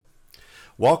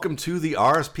Welcome to the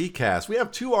RSP cast. We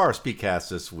have two RSP casts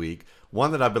this week.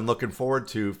 One that I've been looking forward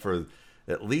to for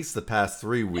at least the past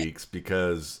 3 weeks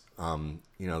because,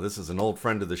 this is an old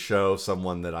friend of the show,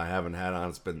 someone that I haven't had on.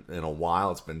 It's been in a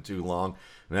while. It's been too long.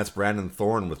 And that's Brandon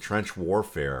Thorn with Trench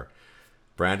Warfare.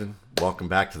 Brandon, welcome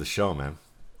back to the show, man.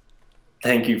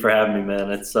 Thank you for having me, man.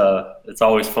 It's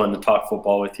always fun to talk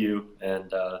football with you,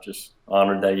 and just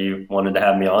honored that you wanted to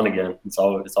have me on again. It's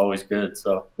always good.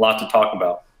 So a lot to talk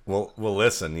about. Well,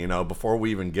 listen. Before we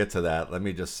even get to that, let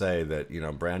me just say that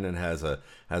Brandon has a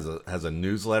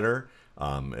newsletter.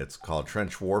 It's called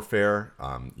Trench Warfare.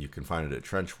 You can find it at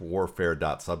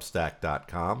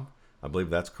trenchwarfare.substack.com. I believe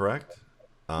that's correct.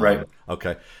 Right.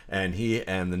 Okay, and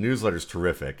the newsletter's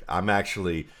terrific. I've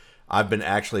been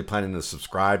actually planning to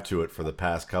subscribe to it for the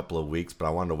past couple of weeks, but I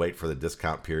wanted to wait for the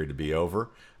discount period to be over.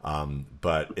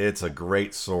 But it's a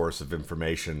great source of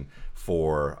information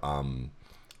for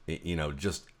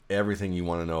just everything you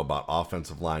want to know about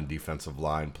offensive line, defensive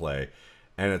line play.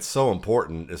 And it's so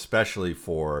important, especially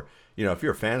for, if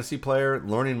you're a fantasy player,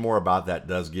 learning more about that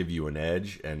does give you an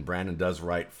edge. And Brandon does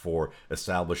write for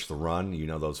Establish the Run.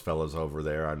 Those fellas over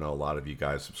there. I know a lot of you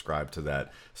guys subscribe to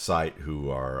that site who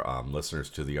are listeners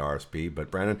to the RSP. But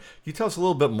Brandon, can you tell us a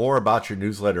little bit more about your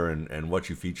newsletter and what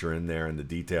you feature in there and the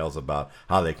details about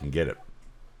how they can get it?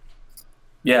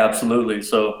 Yeah, absolutely.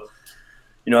 So,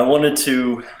 I wanted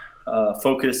to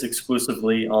focus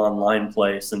exclusively on line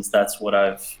play since that's what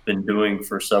I've been doing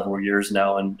for several years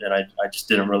now. And I just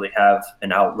didn't really have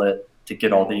an outlet to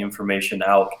get all the information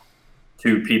out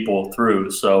to people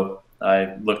through. So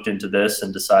I looked into this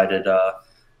and decided, I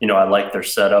like their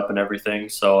setup and everything.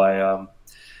 So I,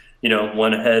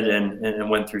 went ahead and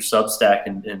went through Substack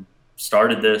and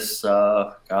started this.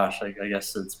 I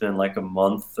guess it's been like a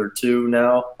month or two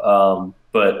now.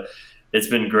 But it's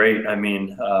been great. I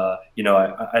mean,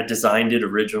 I designed it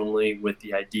originally with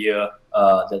the idea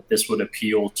that this would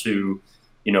appeal to,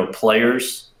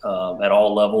 players at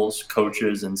all levels,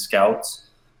 coaches and scouts,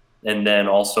 and then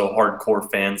also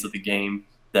hardcore fans of the game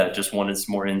that just wanted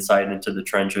some more insight into the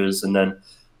trenches, and then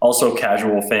also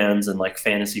casual fans and like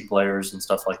fantasy players and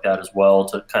stuff like that as well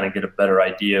to kind of get a better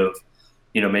idea of,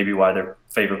 maybe why their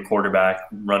favorite quarterback,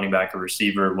 running back, or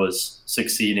receiver was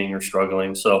succeeding or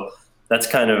struggling. So that's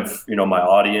kind of my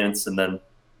audience, and then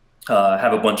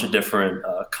have a bunch of different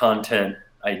content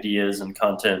ideas and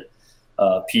content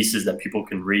pieces that people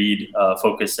can read.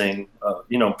 Focusing,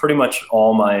 pretty much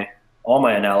all my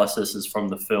analysis is from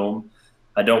the film.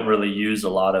 I don't really use a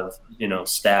lot of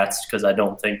stats because I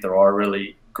don't think there are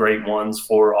really great ones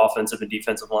for offensive and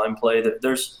defensive line play.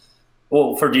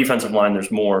 For defensive line,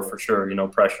 there's more for sure.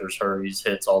 Pressures, hurries,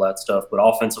 hits, all that stuff. But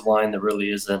offensive line, there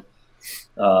really isn't.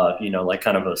 Like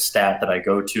kind of a stat that I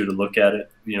go to look at it,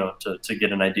 to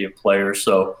get an idea of players.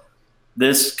 So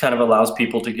this kind of allows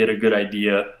people to get a good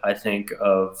idea, I think,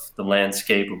 of the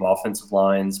landscape of offensive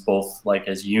lines, both like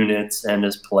as units and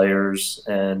as players.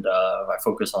 And I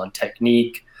focus on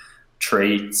technique,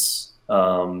 traits.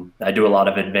 I do a lot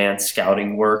of advanced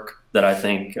scouting work that I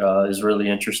think is really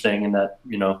interesting, and that,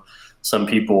 some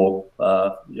people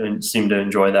seem to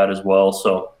enjoy that as well.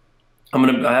 So I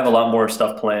have a lot more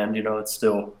stuff planned. It's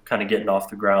still kind of getting off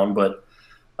the ground, but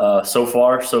so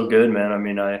far so good, man. I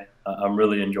mean, I'm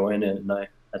really enjoying it, and I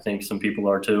think some people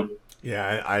are too.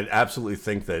 Yeah, I absolutely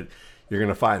think that you're going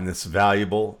to find this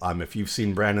valuable. If you've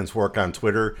seen Brandon's work on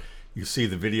Twitter, you see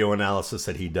the video analysis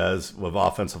that he does with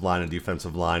offensive line and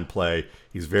defensive line play.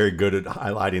 He's very good at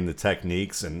highlighting the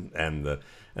techniques and the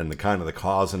kind of the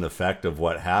cause and effect of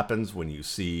what happens when you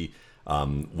see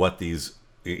what these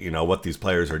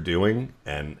players are doing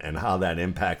and how that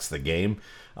impacts the game.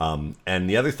 And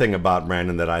the other thing about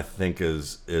Brandon that I think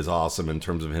is awesome in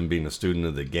terms of him being a student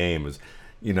of the game is,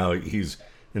 he's,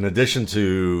 in addition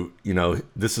to,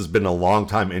 this has been a long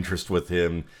time interest with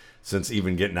him since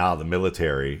even getting out of the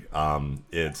military.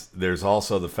 There's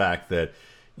also the fact that,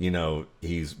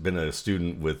 he's been a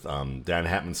student with Dan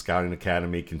Hatman Scouting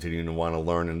Academy, continuing to want to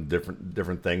learn and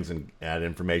different things and add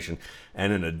information.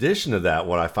 And in addition to that,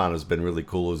 what I found has been really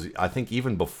cool is I think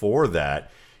even before that,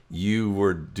 you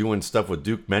were doing stuff with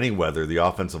Duke Manyweather, the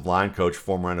offensive line coach,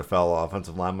 former NFL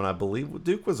offensive lineman, I believe.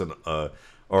 Duke was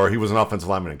or he was an offensive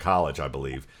lineman in college, I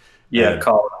believe. Yeah,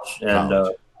 college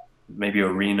and maybe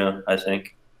Arena, I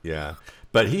think. Yeah,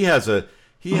 but he has a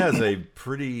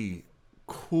pretty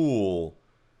cool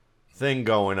thing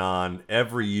going on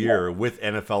every year with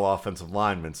NFL offensive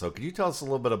linemen. So could you tell us a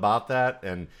little bit about that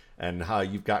and how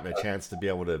you've gotten a chance to be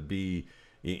able to be,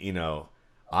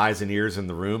 eyes and ears in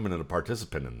the room and a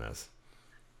participant in this?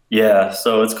 Yeah,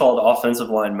 so it's called Offensive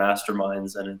Line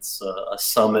Masterminds, and it's a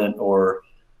summit or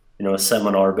a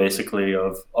seminar basically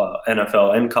of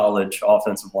NFL and college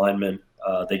offensive linemen.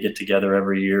 They get together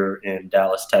every year in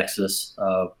Dallas, Texas,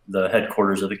 the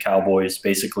headquarters of the Cowboys,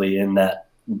 basically in that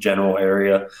general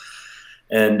area.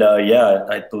 And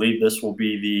I believe this will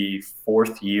be the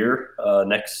fourth year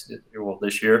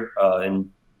this year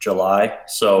in July.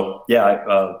 So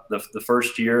the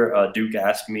first year, Duke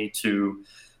asked me to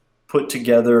put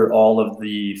together all of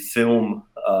the film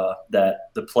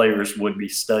that the players would be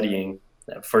studying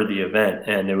for the event,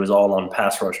 and it was all on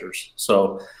pass rushers.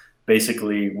 So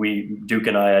basically, Duke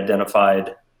and I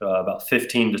identified about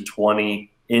 15 to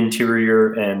 20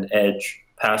 interior and edge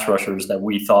pass rushers that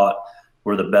we thought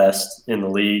were the best in the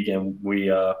league, and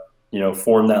we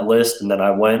formed that list. And then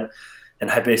I went and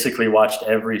I basically watched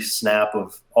every snap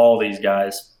of all these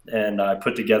guys, and I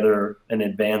put together an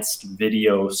advanced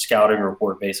video scouting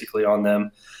report basically on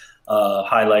them,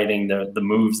 highlighting the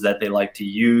moves that they like to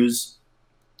use,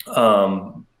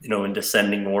 in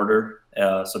descending order.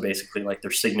 So basically like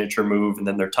their signature move and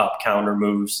then their top counter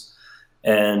moves.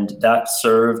 And that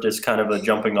served as kind of a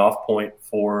jumping off point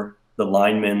for the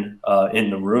linemen in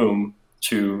the room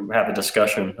to have a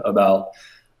discussion about,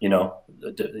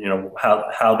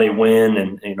 how they win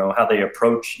and, how they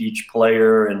approach each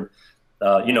player. And,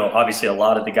 obviously a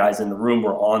lot of the guys in the room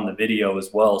were on the video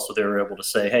as well. So they were able to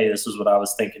say, hey, this is what I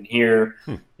was thinking here.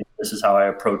 This is how I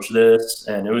approach this.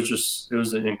 And it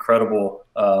was an incredible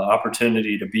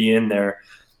opportunity to be in there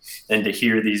and to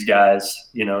hear these guys,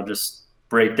 just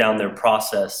break down their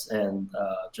process and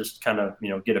just kind of,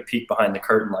 get a peek behind the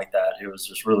curtain like that. It was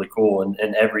just really cool.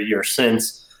 And every year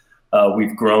since,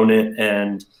 we've grown it.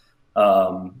 And,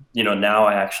 now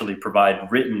I actually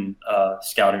provide written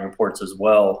scouting reports as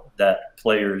well that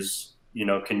players,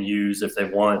 can use if they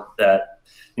want. That,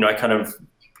 I kind of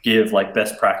give like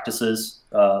best practices,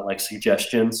 like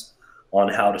suggestions on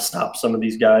how to stop some of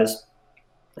these guys.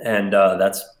 And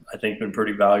that's, I think, been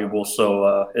pretty valuable.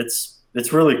 So it's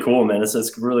really cool, man.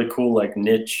 It's really cool, like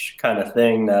niche kind of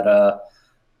thing that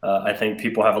I think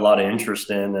people have a lot of interest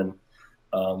in. And,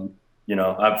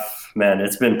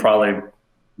 it's been probably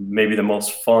maybe the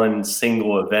most fun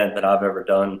single event that I've ever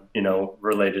done,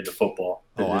 related to football.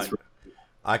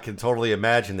 I can totally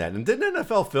imagine that. And didn't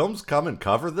NFL Films come and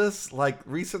cover this like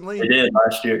recently? They did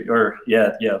last year,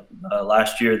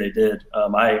 last year they did.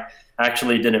 I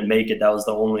actually didn't make it. That was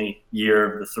the only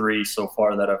year of the three so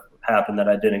far that have happened that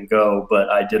I didn't go, but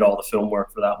I did all the film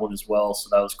work for that one as well. So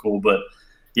that was cool. But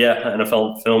yeah,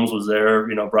 NFL Films was there.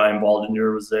 Brian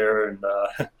Baldinger was there, and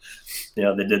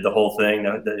they did the whole thing.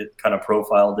 They kind of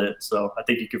profiled it. So I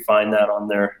think you could find that on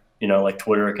their, like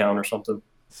Twitter account or something.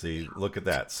 See, look at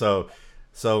that. So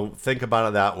think about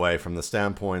it that way, from the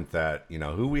standpoint that,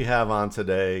 who we have on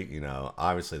today,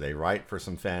 obviously they write for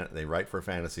a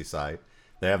fantasy site.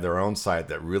 They have their own site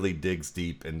that really digs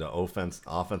deep into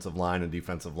offensive line and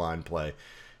defensive line play.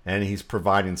 And he's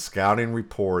providing scouting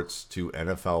reports to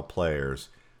NFL players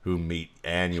who meet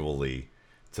annually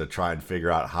to try and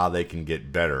figure out how they can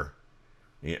get better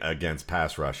against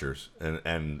pass rushers.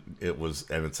 And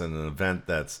it's an event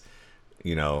that's,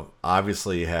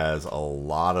 obviously has a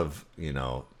lot of,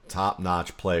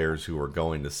 top-notch players who are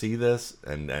going to see this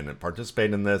and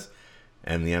participate in this.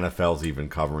 And the NFL's even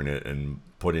covering it and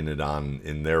putting it on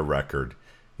in their record,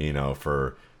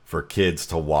 for kids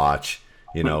to watch,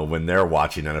 when they're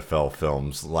watching NFL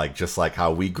films, just like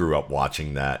how we grew up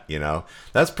watching that,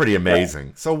 that's pretty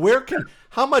amazing. So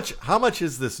how much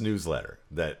is this newsletter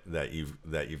that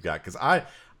you've got? Cause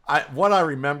what I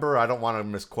remember, I don't want to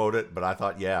misquote it, but I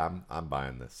thought, I'm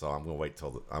buying this. So I'm going to wait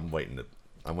I'm waiting to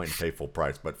pay full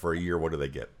price, but for a year, what do they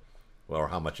get? Well, or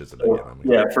how much is it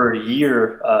again? For a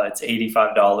year, it's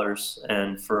 $85,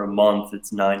 and for a month,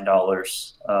 it's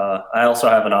 $9. I also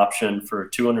have an option for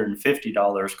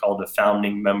 $250 called a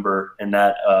founding member, and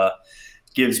that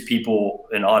gives people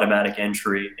an automatic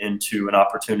entry into an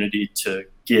opportunity to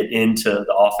get into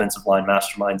the Offensive Line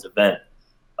Masterminds event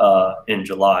in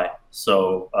July.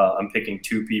 So I'm picking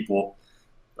two people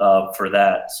for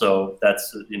that. So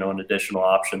that's an additional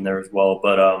option there as well.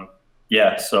 But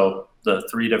so the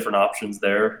three different options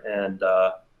there, and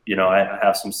I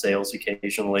have some sales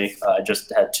occasionally. I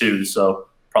just had two, so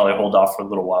probably hold off for a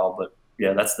little while. But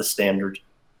yeah, that's the standard.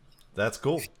 That's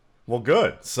cool. Well,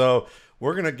 good. So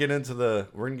we're gonna get into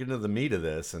the meat of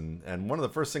this, and one of the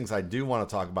first things I do want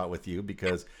to talk about with you,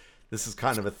 because this is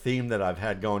kind of a theme that I've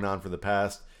had going on for the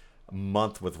past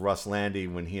month with Russ Landy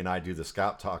when he and I do the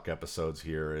Scout Talk episodes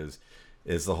here,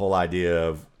 is the whole idea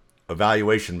of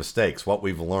evaluation mistakes, what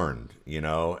we've learned,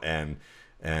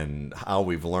 and how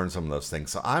we've learned some of those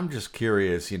things. So I'm just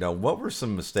curious, what were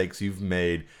some mistakes you've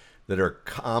made that are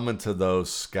common to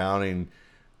those scouting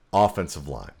offensive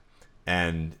line?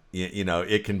 And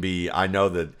it can be. I know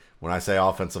that when I say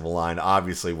offensive line,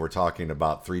 obviously we're talking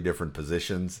about three different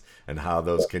positions and how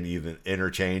those can either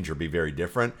interchange or be very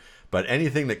different. But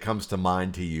anything that comes to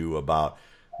mind to you about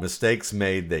mistakes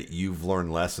made that you've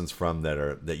learned lessons from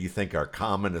that you think are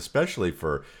common, especially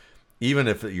for, even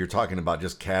if you're talking about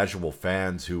just casual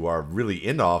fans who are really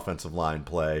into offensive line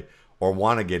play or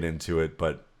want to get into it,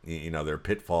 but there are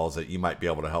pitfalls that you might be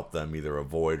able to help them either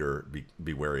avoid or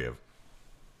be wary of.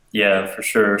 Yeah, for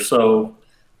sure. So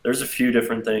there's a few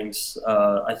different things.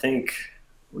 I think,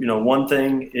 one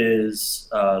thing is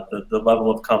the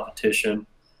level of competition.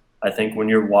 I think when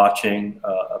you're watching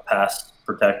a pass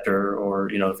protector or,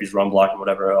 if he's run blocking,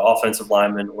 whatever, offensive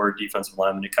lineman or defensive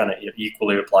lineman, it kind of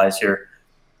equally applies here,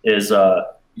 is,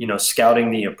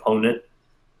 scouting the opponent,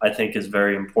 I think is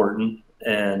very important.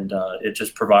 And it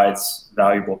just provides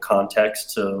valuable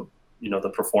context to,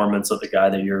 the performance of the guy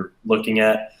that you're looking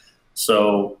at.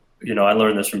 So, I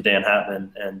learned this from Dan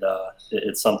Hatman, and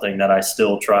it's something that I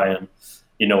still try and,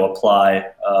 apply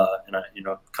and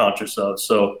I, conscious of.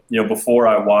 So, before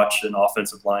I watch an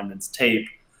offensive lineman's tape,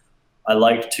 I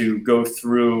like to go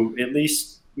through at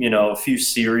least, a few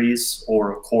series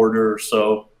or a quarter or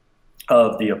so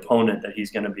of the opponent that he's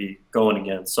going to be going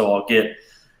against. So I'll get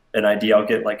an idea. I'll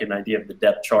get like an idea of the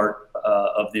depth chart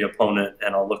of the opponent,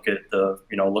 and I'll look at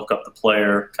look up the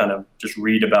player, kind of just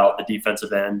read about the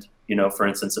defensive end, for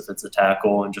instance, if it's a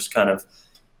tackle, and just kind of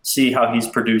see how he's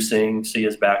producing, see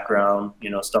his background,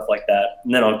 stuff like that.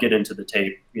 And then I'll get into the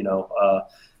tape, and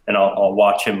I'll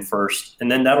watch him first. And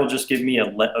then that'll just give me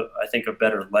I think a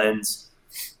better lens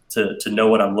to know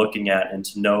what I'm looking at and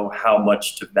to know how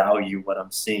much to value what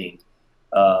I'm seeing.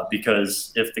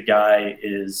 Because if the guy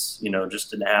is,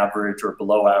 just an average or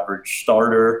below average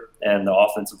starter and the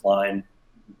offensive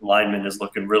lineman is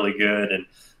looking really good and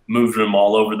moving them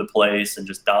all over the place and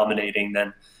just dominating,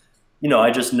 then,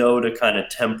 I just know to kind of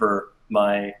temper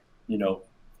my,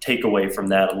 takeaway from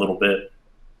that a little bit.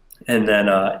 And then,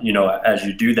 as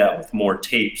you do that with more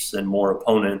tapes and more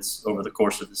opponents over the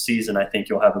course of the season, I think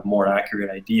you'll have a more accurate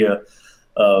idea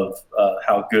of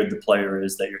how good the player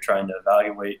is that you're trying to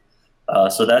evaluate.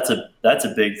 So that's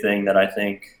a big thing that I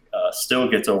think still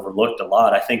gets overlooked a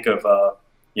lot. I think of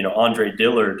Andre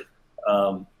Dillard,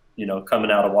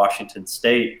 coming out of Washington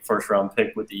State, first round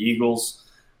pick with the Eagles.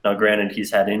 Now, granted,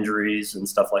 he's had injuries and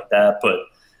stuff like that, but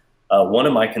one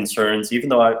of my concerns, even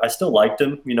though I still liked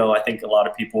him, I think a lot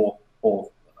of people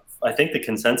I think the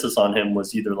consensus on him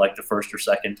was either like the first or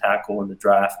second tackle in the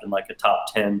draft and like a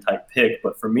top 10 type pick.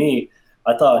 But for me,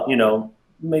 I thought,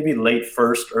 maybe late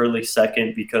first, early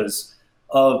second, because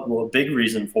a big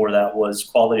reason for that was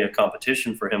quality of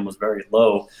competition for him was very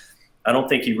low. I don't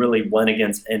think he really went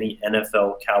against any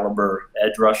NFL caliber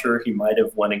edge rusher. He might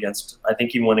have went against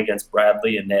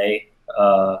Bradley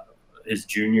Anae his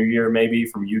junior year, maybe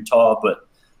from Utah, but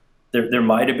there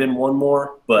might have been one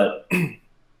more. But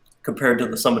compared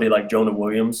to somebody like Jonah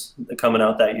Williams coming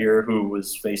out that year, who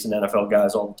was facing NFL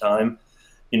guys all the time,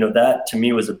 that to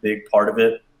me was a big part of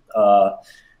it.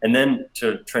 And then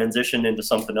to transition into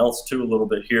something else too, a little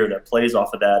bit here that plays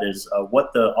off of that is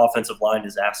what the offensive line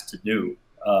is asked to do.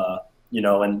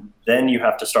 And then you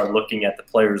have to start looking at the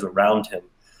players around him.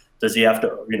 Does he have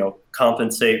to,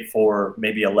 compensate for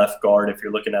maybe a left guard? If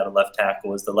you're looking at a left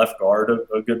tackle, is the left guard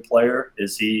a good player?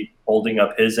 Is he holding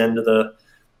up his end of the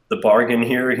bargain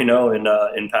here,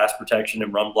 in pass protection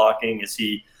and run blocking? Is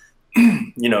he,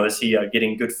 is he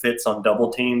getting good fits on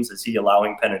double teams? Is he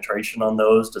allowing penetration on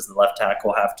those? Does the left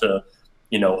tackle have to,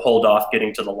 hold off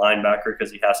getting to the linebacker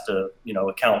because he has to,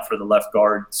 account for the left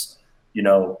guard's,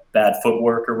 bad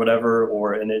footwork or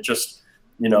whatever? And it just,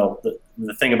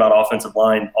 the thing about offensive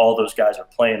line, all those guys are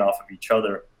playing off of each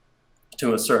other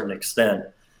to a certain extent.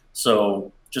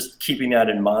 So just keeping that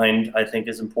in mind, I think,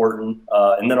 is important.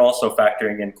 And then also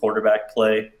factoring in quarterback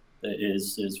play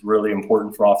is really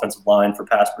important for offensive line, for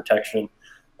pass protection,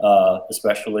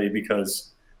 especially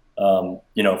because,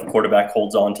 if a quarterback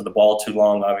holds on to the ball too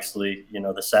long, obviously,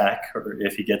 the sack, or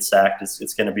if he gets sacked,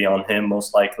 it's going to be on him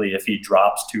most likely. If he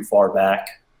drops too far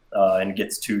back and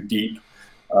gets too deep,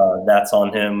 that's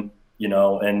on him,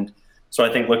 and so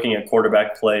I think looking at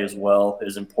quarterback play as well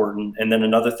is important. And then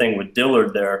another thing with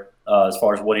Dillard there, as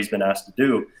far as what he's been asked to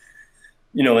do,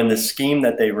 in the scheme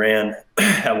that they ran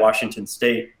at Washington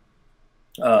State,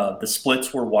 the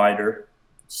splits were wider,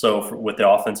 so with the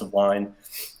offensive line,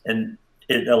 and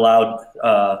it allowed,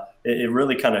 it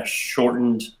really kind of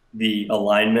shortened the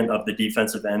alignment of the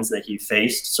defensive ends that he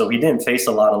faced. So he didn't face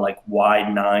a lot of like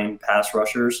wide 9 pass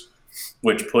rushers,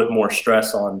 which put more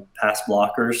stress on pass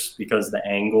blockers because the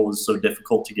angle is so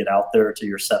difficult to get out there to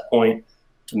your set point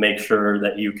to make sure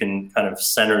that you can kind of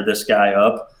center this guy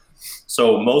up.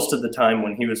 So most of the time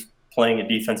when he was playing a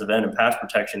defensive end in pass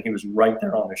protection, he was right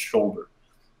there on his shoulder,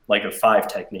 like a 5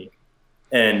 technique.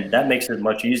 And that makes it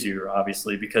much easier,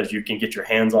 obviously, because you can get your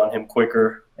hands on him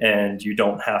quicker and you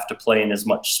don't have to play in as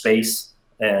much space.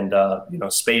 And,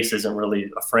 space isn't really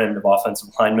a friend of offensive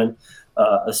linemen,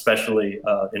 especially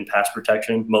in pass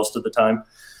protection most of the time.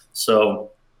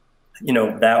 So,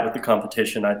 that with the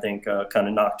competition, I think kind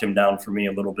of knocked him down for me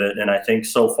a little bit. And I think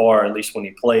so far, at least when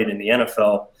he played in the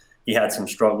NFL, he had some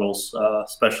struggles,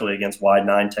 especially against wide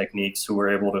 9 techniques, who were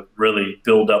able to really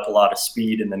build up a lot of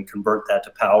speed and then convert that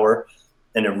to power.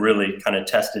 And it really kind of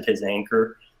tested his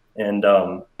anchor. And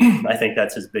I think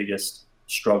that's his biggest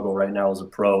struggle right now as a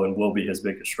pro, and will be his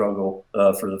biggest struggle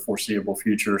for the foreseeable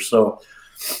future. So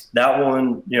that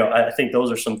one, I think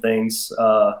those are some things,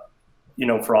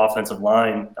 for offensive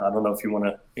line. I don't know if you want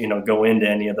to, go into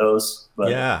any of those. But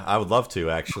yeah, I would love to,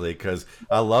 actually, because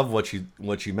I love what you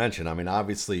mentioned. I mean,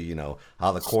 obviously,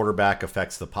 how the quarterback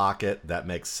affects the pocket. That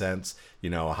makes sense.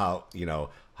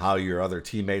 How your other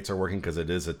teammates are working, because it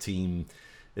is a team.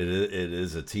 It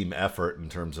is a team effort in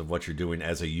terms of what you're doing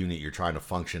as a unit. You're trying to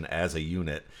function as a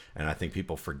unit, and I think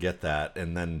people forget that.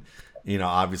 And then,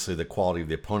 obviously the quality of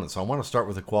the opponent. So I want to start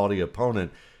with the quality of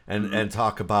opponent and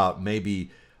talk about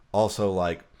maybe also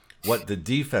like what the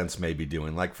defense may be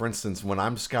doing. Like, for instance, when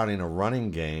I'm scouting a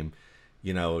running game,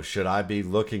 should I be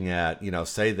looking at,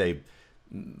 say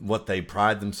what they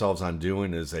pride themselves on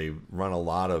doing is they run a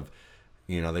lot of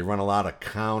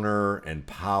counter and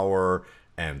power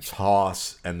and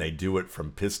toss, and they do it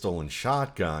from pistol and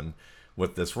shotgun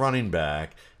with this running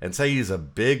back. And say he's a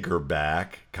bigger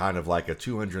back, kind of like a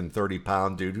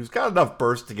 230-pound dude who's got enough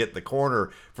burst to get the corner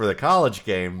for the college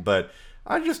game, but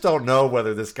I just don't know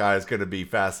whether this guy is going to be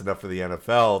fast enough for the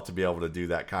NFL to be able to do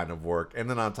that kind of work. And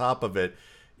then on top of it,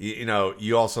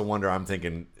 you also wonder, I'm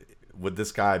thinking, would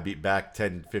this guy be back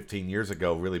 10, 15 years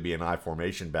ago really be an I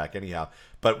formation back anyhow?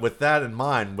 But with that in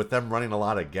mind, with them running a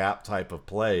lot of gap type of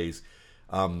plays,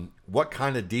 what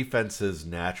kind of defenses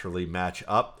naturally match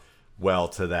up well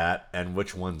to that and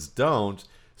which ones don't,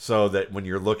 so that when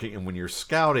you're looking and when you're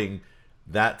scouting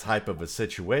that type of a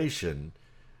situation,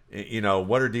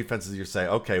 what are defenses you say,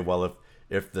 okay, well,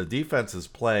 if the defense is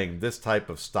playing this type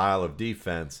of style of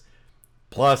defense,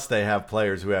 plus they have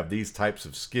players who have these types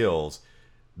of skills,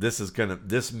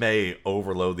 this may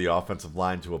overload the offensive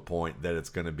line to a point that it's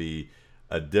going to be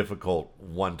a difficult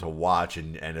one to watch.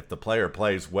 And if the player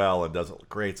plays well and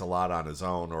creates a lot on his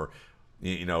own, or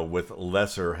with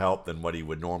lesser help than what he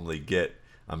would normally get,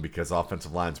 because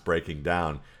offensive line's breaking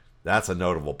down, that's a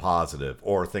notable positive,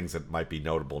 or things that might be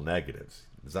notable negatives.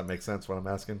 Does that make sense, what I'm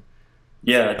asking?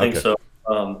 Yeah, I think so.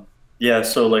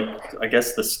 So like, I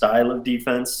guess the style of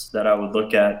defense that I would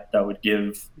look at that would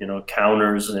give,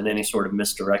 counters and any sort of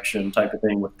misdirection type of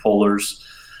thing with pullers,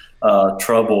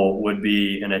 trouble would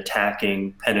be an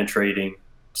attacking, penetrating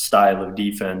style of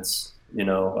defense,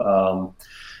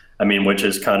 which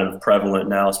is kind of prevalent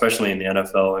now, especially in the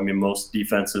NFL. I mean, most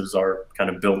defenses are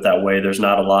kind of built that way. There's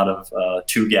not a lot of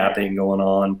two-gapping going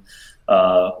on,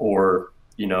 or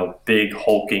big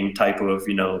hulking type of,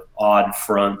 odd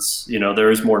fronts.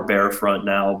 There is more bare front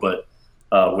now, but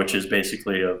which is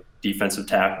basically a defensive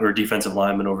tackle or defensive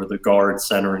lineman over the guard,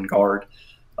 center, and guard.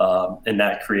 And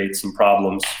that creates some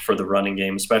problems for the running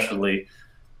game, especially.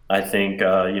 I think,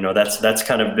 that's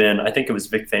kind of been, I think it was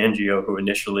Vic Fangio who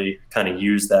initially kind of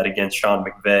used that against Sean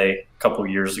McVay a couple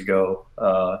years ago.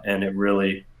 And it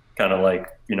really kind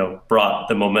of brought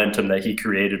the momentum that he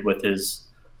created with his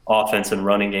offense and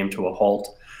running game to a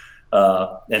halt.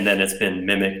 And then it's been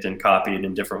mimicked and copied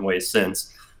in different ways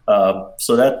since.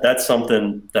 So that's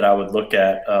something that I would look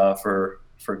at for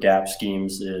gap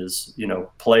schemes is,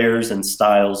 players and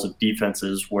styles of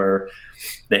defenses where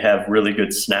they have really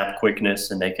good snap quickness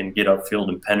and they can get upfield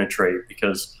and penetrate.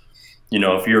 Because,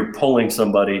 if you're pulling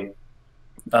somebody,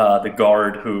 the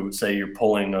guard who, say you're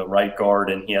pulling a right guard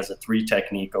and he has a 3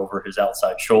 technique over his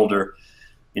outside shoulder,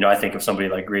 I think of somebody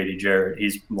like Grady Jarrett.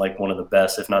 He's like one of the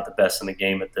best, if not the best in the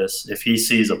game at this. If he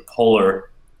sees a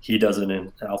puller, he does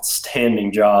an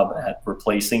outstanding job at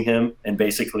replacing him and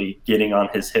basically getting on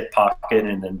his hip pocket,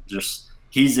 and then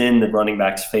he's in the running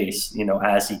back's face,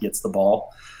 as he gets the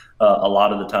ball a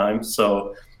lot of the time.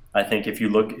 So I think if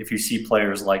you see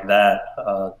players like that,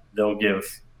 they'll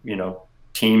give,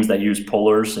 teams that use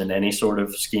pullers in any sort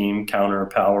of scheme, counter,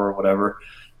 power, or whatever,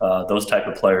 those type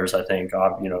of players, I think,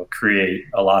 create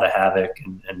a lot of havoc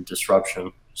and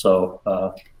disruption. So,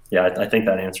 I think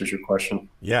that answers your question.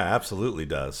 Yeah, absolutely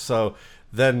does. So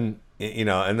then, You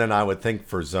know, and then I would think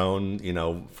for zone, you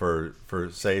know, for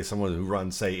say someone who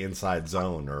runs say inside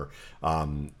zone, or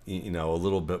you know, a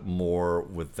little bit more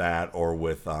with that, or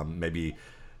with maybe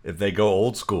if they go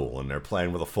old school and they're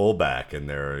playing with a fullback and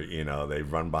they're, you know, they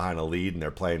run behind a lead and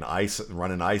they're playing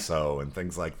running ISO and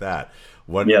things like that.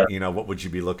 What, Yeah. you know, what would you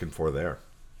be looking for there?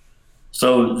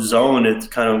 So zone, it's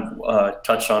kind of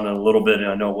touched on it a little bit, and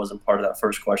I know it wasn't part of that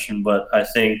first question, but I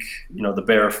think the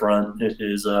bear front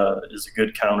is a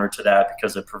good counter to that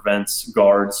because it prevents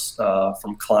guards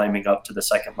from climbing up to the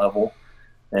second level,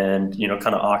 and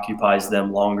kind of occupies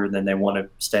them longer than they want to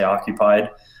stay occupied.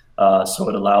 So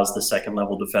it allows the second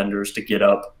level defenders to get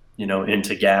up,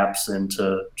 into gaps and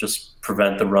to just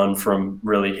prevent the run from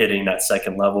really hitting that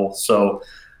second level. So,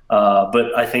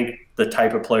 but I think the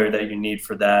type of player that you need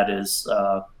for that is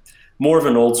more of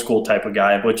an old school type of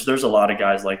guy, which there's a lot of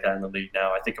guys like that in the league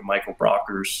now. I think of Michael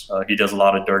Brockers. He does a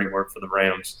lot of dirty work for the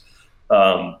Rams.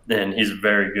 And he's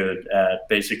very good at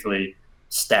basically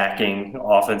stacking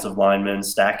offensive linemen,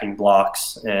 stacking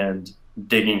blocks, and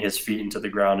digging his feet into the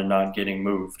ground and not getting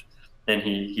moved. And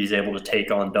he's able to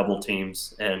take on double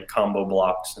teams and combo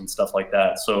blocks and stuff like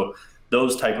that. So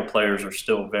those type of players are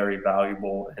still very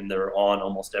valuable, and they're on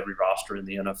almost every roster in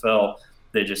the NFL.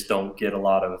 They just don't get a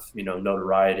lot of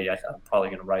notoriety. I'm probably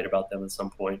going to write about them at some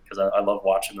point because I love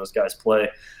watching those guys play.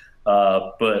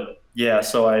 But yeah,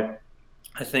 so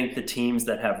I think the teams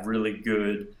that have really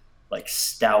good, like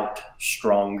stout,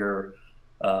 stronger,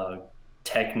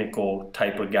 technical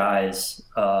type of guys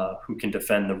who can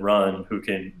defend the run, who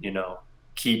can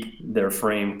keep their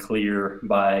frame clear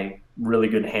by really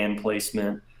good hand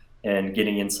placement and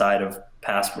getting inside of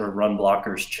pass or run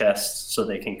blockers' chests so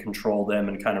they can control them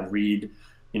and kind of read,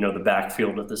 the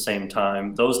backfield at the same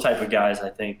time. Those type of guys, I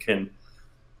think, can,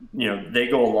 they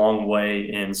go a long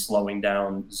way in slowing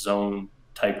down zone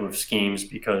type of schemes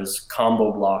because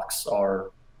combo blocks are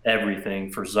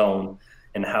everything for zone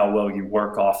and how well you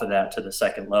work off of that to the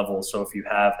second level. So if you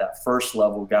have that first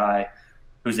level guy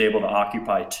who's able to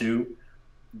occupy two,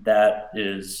 that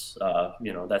is,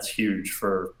 that's huge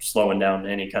for slowing down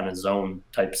any kind of zone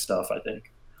type stuff, I think.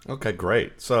 Okay,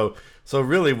 great. So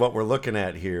really what we're looking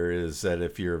at here is that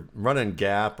if you're running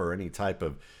gap or any type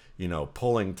of,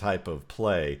 pulling type of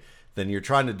play, then you're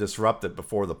trying to disrupt it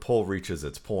before the pull reaches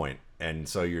its point. And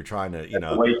so you're trying to,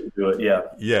 That's the way to do it, yeah.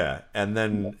 Yeah, and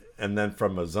then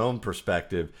from a zone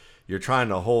perspective, you're trying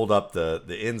to hold up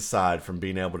the inside from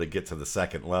being able to get to the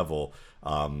second level,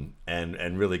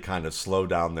 and really kind of slow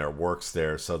down their works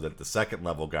there, so that the second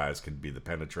level guys can be the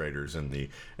penetrators and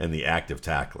the active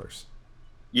tacklers.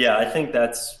 Yeah, I think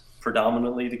that's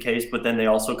predominantly the case, but then they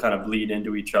also kind of bleed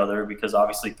into each other because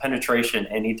obviously penetration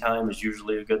anytime is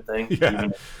usually a good thing,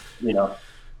 Yeah.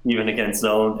 even against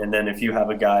zone. And then if you have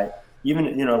a guy,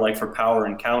 even like for power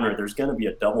and counter, there's going to be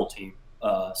a double team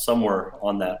somewhere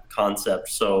on that concept.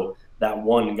 So that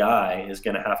one guy is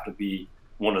going to have to be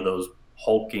one of those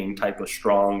hulking type of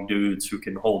strong dudes who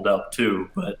can hold up too.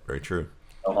 But Very true.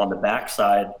 on the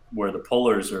backside where the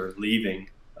pullers are leaving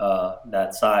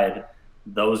that side,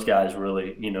 those guys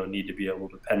really, need to be able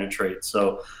to penetrate.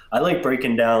 So I like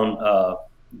breaking down,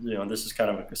 this is kind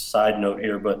of a side note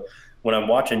here, but when I'm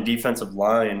watching defensive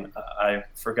line, I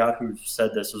forgot who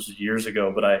said this, was years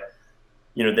ago, but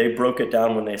they broke it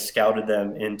down when they scouted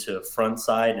them into front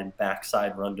side and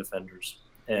backside run defenders.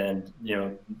 And,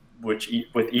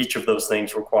 with each of those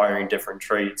things requiring different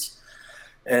traits.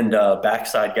 And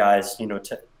backside guys,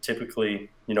 typically,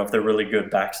 if they're really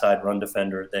good backside run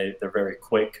defender, they're very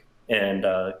quick and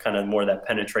kind of more that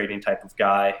penetrating type of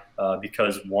guy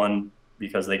because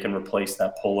they can replace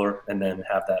that puller and then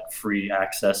have that free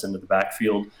access into the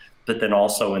backfield, but then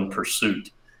also in pursuit,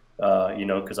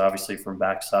 because obviously from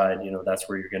backside, that's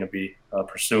where you're going to be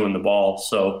pursuing the ball.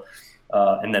 So,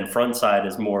 and then front side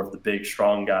is more of the big,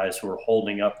 strong guys who are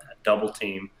holding up that double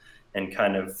team and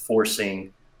kind of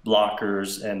forcing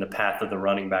blockers and the path of the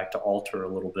running back to alter a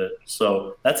little bit.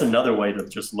 So that's another way to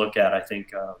just look at, I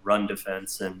think, run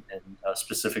defense and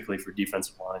specifically for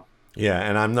defensive line. Yeah,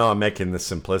 and I know I'm making this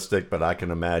simplistic, but I can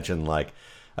imagine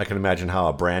how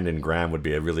a Brandon Graham would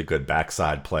be a really good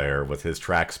backside player with his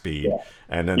track speed. Yeah.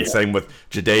 And then same with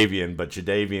Jadeveon, but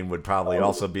Jadeveon would probably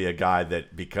also be a guy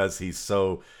that, because he's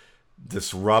so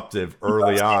disruptive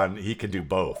early on, he can do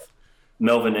both.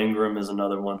 Melvin Ingram is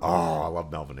another one. Oh, I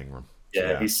love Melvin Ingram.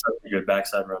 Yeah, he's such a good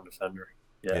backside run defender.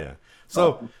 Yeah.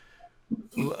 So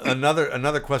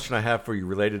another question I have for you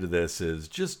related to this is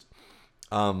just,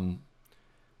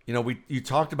 you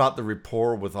talked about the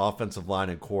rapport with offensive line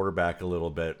and quarterback a little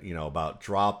bit, about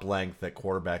drop length that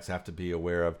quarterbacks have to be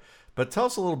aware of. But tell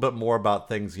us a little bit more about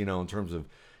things, in terms of,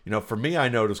 for me, I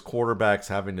notice quarterbacks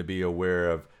having to be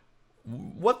aware of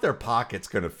what their pocket's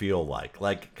going to feel like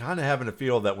kind of having a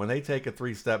feel that when they take a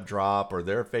 3-step drop or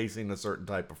they're facing a certain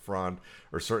type of front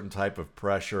or certain type of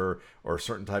pressure or a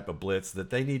certain type of blitz,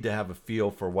 that they need to have a feel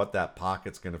for what that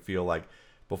pocket's going to feel like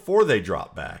before they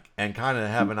drop back and kind of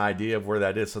have an idea of where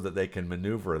that is so that they can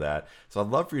maneuver that. So I'd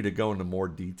love for you to go into more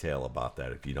detail about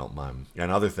that if you don't mind, and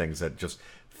other things that just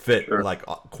fit Sure. like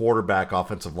quarterback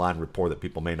offensive line rapport that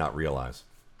people may not realize.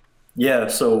 Yeah,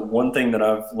 so one thing that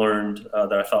I've learned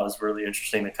that I thought was really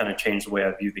interesting that kind of changed the way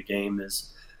I view the game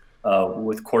is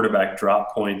with quarterback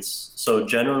drop points. So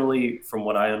generally, from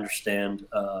what I understand,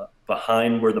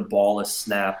 behind where the ball is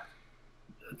snapped,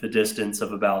 the distance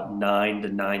of about 9 to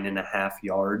 9.5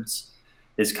 yards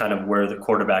is kind of where the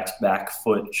quarterback's back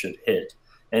foot should hit.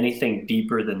 Anything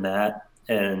deeper than that,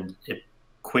 and it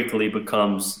quickly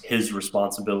becomes his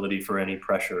responsibility for any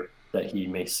pressure that he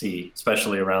may see,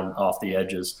 especially around off the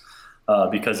edges.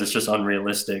 Because it's just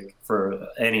unrealistic for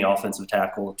any offensive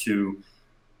tackle to,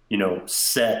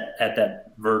 set at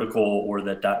that vertical or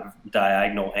that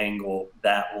diagonal angle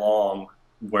that long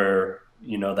where,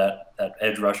 that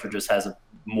edge rusher just has a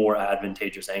more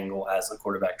advantageous angle as the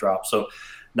quarterback drops. So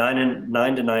 9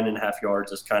 to 9.5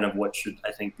 yards is kind of what should,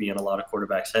 I think, be in a lot of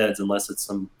quarterbacks' heads, unless it's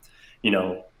some,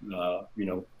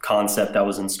 concept that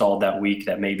was installed that week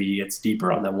that maybe it's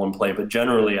deeper on that one play. But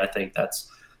generally, I think that's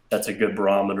a good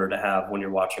barometer to have when you're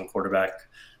watching quarterback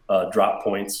drop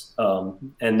points.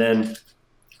 And then,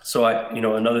 so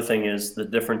another thing is the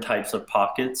different types of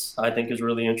pockets I think is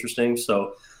really interesting.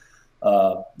 So,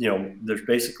 there's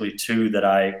basically two that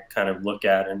I kind of look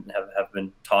at and have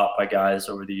been taught by guys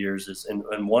over the years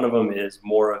and one of them is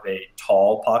more of a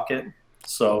tall pocket.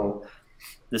 So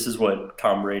this is what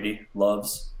Tom Brady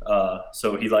loves.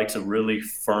 So he likes a really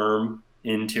firm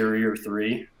interior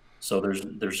 3. So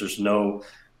there's just no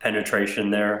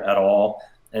penetration there at all,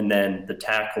 and then the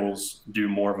tackles do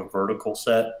more of a vertical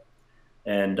set,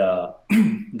 and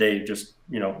they just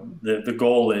the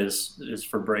goal is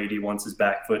for Brady, once his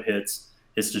back foot hits,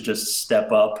 is to just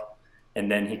step up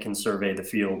and then he can survey the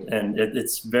field, and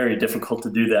it's very difficult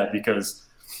to do that because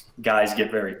guys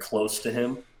get very close to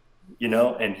him,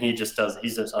 and he's just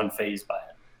unfazed by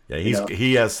it. Yeah,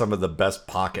 he has some of the best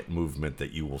pocket movement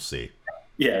that you will see.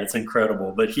 Yeah, it's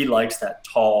incredible, but he likes that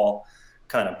tall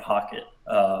kind of pocket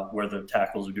where the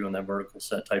tackles are doing that vertical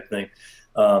set type thing.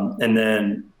 And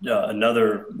then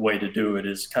another way to do it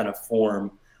is kind of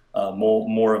form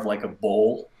more of like a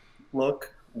bowl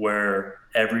look where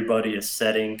everybody is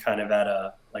setting kind of at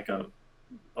a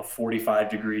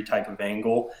 45-degree type of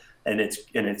angle, and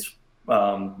it's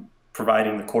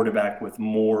providing the quarterback with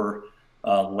more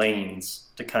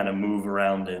lanes to kind of move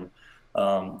around in.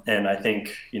 And I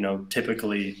think,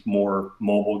 typically more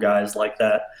mobile guys like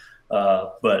that.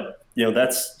 But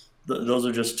those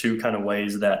are just two kind of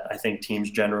ways that I think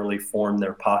teams generally form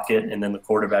their pocket, and then the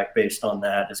quarterback, based on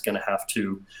that, is going to have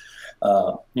to,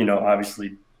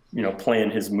 obviously, plan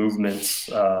his movements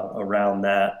around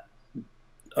that.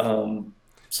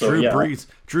 Drew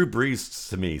Brees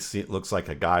to me looks like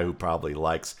a guy who probably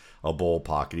likes a bowl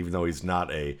pocket, even though he's not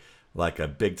a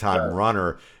big time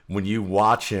runner. When you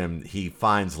watch him, he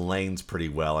finds lanes pretty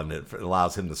well, and it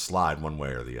allows him to slide one way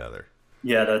or the other.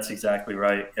 Yeah, that's exactly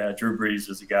right. Yeah, Drew Brees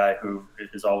is a guy who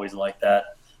is always like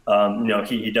that.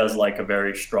 He does like a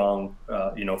very strong,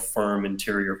 firm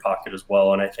interior pocket as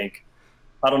well. And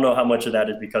I don't know how much of that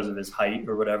is because of his height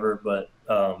or whatever, but,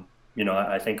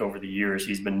 I think over the years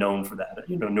he's been known for that.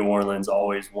 New Orleans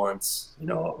always wants,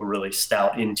 a really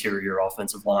stout interior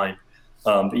offensive line.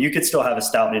 But you could still have a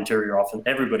stout interior offense.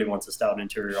 Everybody wants a stout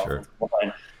interior offensive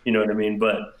line. You know what I mean?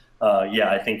 But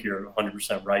I think you're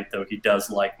 100% right, though. He does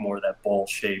like more of that bowl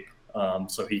shape,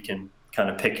 so he can kind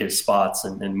of pick his spots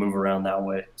and move around that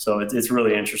way. So it's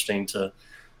really interesting to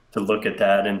look at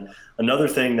that. And another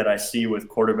thing that I see with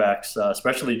quarterbacks,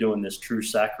 especially doing this true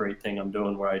sack rate thing I'm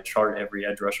doing where I chart every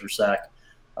edge rusher sack,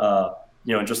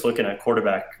 just looking at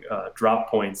quarterback drop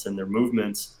points and their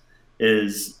movements,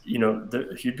 is,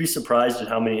 you'd be surprised at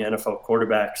how many NFL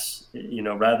quarterbacks,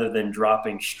 rather than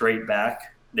dropping straight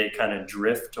back, they kind of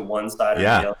drift to one side or the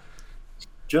other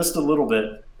just a little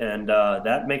bit. And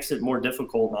that makes it more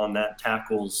difficult on that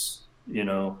tackle's,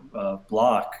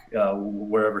 block,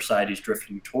 wherever side he's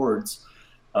drifting towards,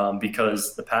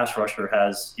 because the pass rusher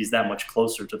he's that much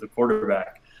closer to the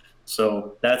quarterback.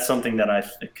 So that's something that I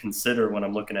consider when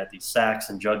I'm looking at these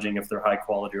sacks and judging if they're high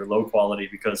quality or low quality,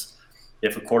 because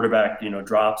if a quarterback,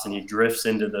 drops and he drifts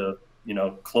into the,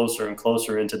 closer and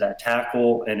closer into that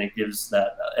tackle, and it gives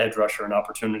that edge rusher an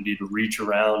opportunity to reach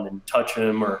around and touch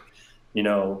him, or,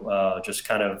 just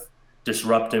kind of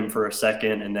disrupt him for a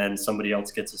second, and then somebody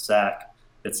else gets a sack.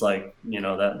 it's like,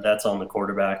 that's on the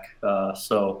quarterback.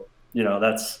 So,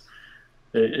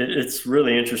 it's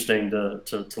really interesting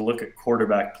to look at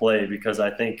quarterback play, because I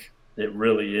think it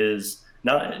really is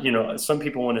not, some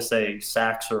people want to say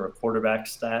sacks are a quarterback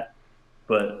stat,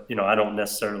 but, I don't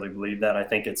necessarily believe that. I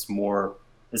think it's not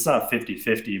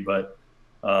 50-50, but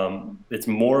it's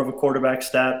more of a quarterback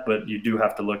stat, but you do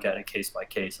have to look at it case by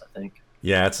case, I think.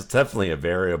 Yeah, it's definitely a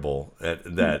variable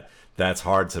that's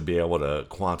hard to be able to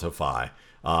quantify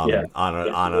Yeah.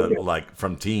 on a like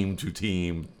from team to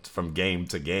team, from game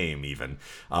to game, even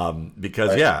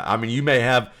because Right. yeah, I mean you may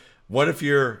have what if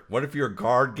your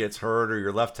guard gets hurt or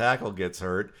your left tackle gets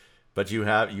hurt, but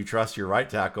you trust your right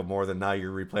tackle more than now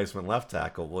your replacement left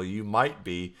tackle. Well, you might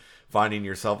be finding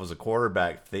yourself as a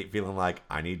quarterback feeling like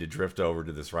I need to drift over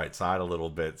to this right side a little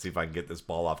bit, see if I can get this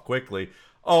ball off quickly.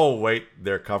 Oh, wait,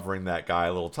 they're covering that guy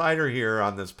a little tighter here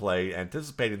on this play,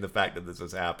 anticipating the fact that this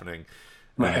is happening.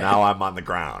 And Right. now I'm on the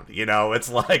ground.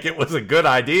 It's like it was a good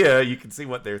idea. You can see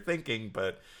what they're thinking,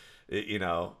 but it, you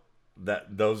know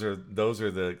that those are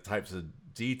the types of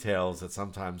details that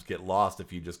sometimes get lost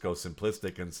if you just go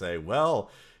simplistic and say, well,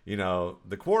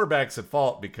 the quarterback's at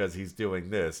fault because he's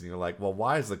doing this, and you're like, well,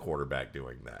 why is the quarterback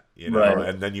doing that? Right.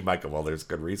 And then you might go, well, there's a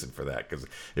good reason for that, because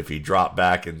if he dropped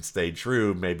back and stayed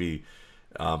true, maybe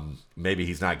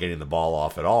he's not getting the ball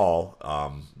off at all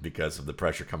because of the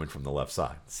pressure coming from the left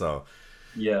side. So,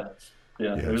 Yeah.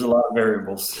 Yeah. yeah, There's a lot of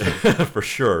variables. for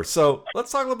sure. So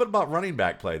let's talk a little bit about running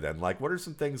back play then. Like, what are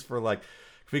some things for like,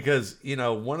 because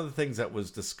one of the things that was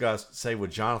discussed, say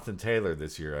with Jonathan Taylor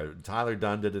this year, Tyler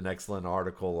Dunn did an excellent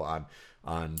article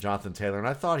on Jonathan Taylor, and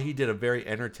I thought he did a very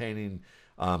entertaining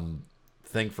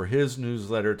thing for his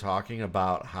newsletter, talking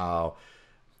about how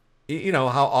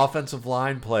offensive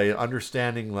line play,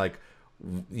 understanding like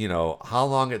how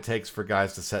long it takes for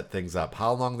guys to set things up,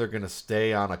 how long they're going to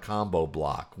stay on a combo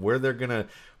block, where they're going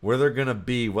to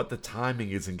be, what the timing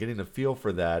is, and getting a feel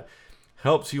for that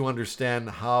helps you understand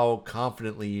how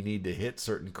confidently you need to hit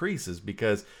certain creases,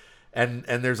 because and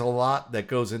there's a lot that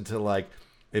goes into, like,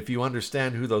 if you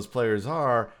understand who those players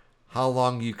are, how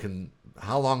long you can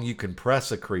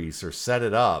press a crease or set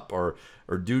it up or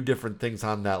do different things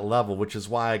on that level, which is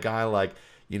why a guy like,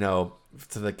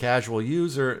 to the casual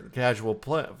user,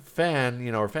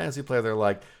 fan, or fantasy player, they're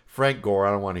like, Frank Gore,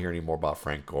 I don't want to hear any more about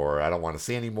Frank Gore. I don't want to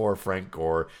see any more of Frank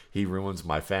Gore. He ruins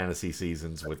my fantasy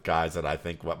seasons with guys that I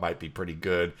think what might be pretty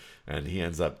good, and he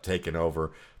ends up taking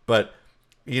over. But,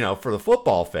 for the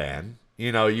football fan,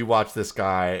 you watch this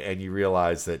guy and you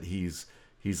realize that he's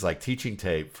like teaching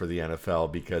tape for the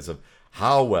NFL because of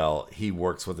how well he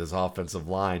works with his offensive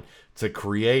line to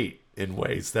create in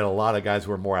ways that a lot of guys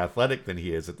who are more athletic than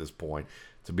he is at this point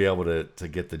to be able to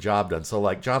get the job done. So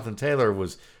like Jonathan Taylor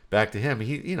was, back to him,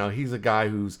 he's a guy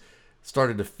who's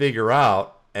started to figure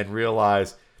out and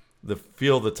realize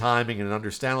feel the timing and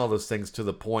understand all those things to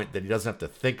the point that he doesn't have to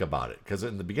think about it. Because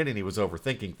in the beginning he was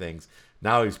overthinking things.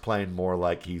 Now he's playing more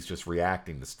like he's just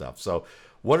reacting to stuff. So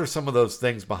what are some of those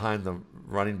things behind the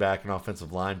running back and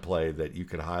offensive line play that you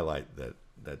could highlight that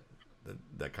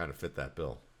kind of fit that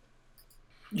bill?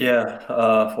 Yeah.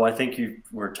 Well, I think you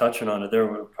were touching on it there.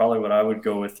 Probably what I would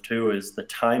go with too is the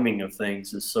timing of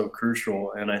things is so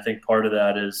crucial. And I think part of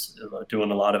that is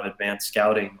doing a lot of advanced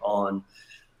scouting on,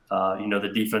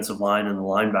 the defensive line and the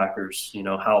linebackers.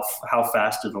 How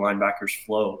fast do the linebackers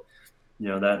flow?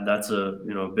 That's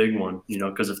a big one,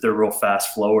 because if they're real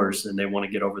fast flowers and they want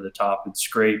to get over the top and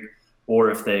scrape,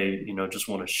 or if they, just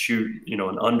want to shoot,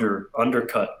 an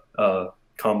undercut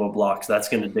combo blocks, that's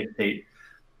going to dictate,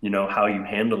 how you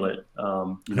handle it.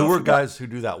 Who If are you got guys who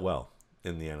do that well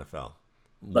in the NFL?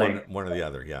 One like one or the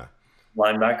other, yeah.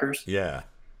 linebackers. Yeah.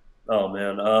 Oh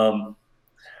man.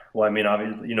 Well, I mean,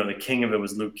 obviously, the king of it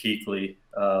was Luke Kuechly,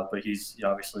 but he's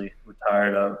obviously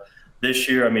retired. This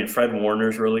year, I mean, Fred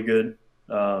Warner's really good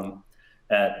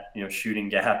at shooting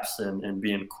gaps and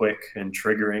being quick and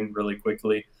triggering really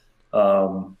quickly.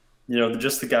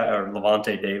 Just the guy, or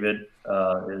Levante David,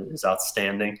 is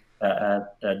outstanding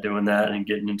at doing that and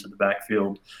getting into the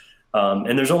backfield.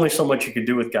 And there's only so much you could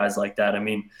do with guys like that. I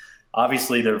mean,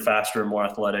 obviously they're faster and more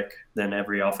athletic than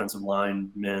every offensive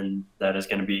lineman that is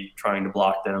going to be trying to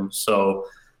block them. So,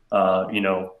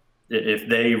 if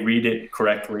they read it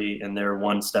correctly and they're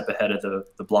one step ahead of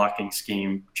the blocking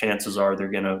scheme, chances are they're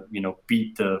going to,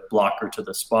 beat the blocker to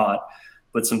the spot.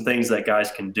 But some things that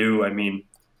guys can do, I mean,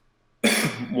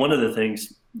 one of the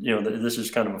things, this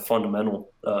is kind of a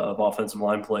fundamental of offensive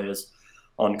line play is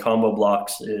on combo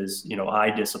blocks is,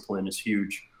 eye discipline is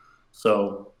huge.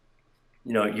 So,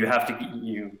 you have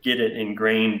to get it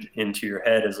ingrained into your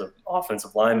head as an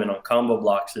offensive lineman on combo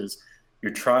blocks is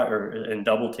in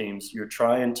double teams, you're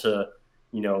trying to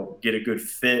get a good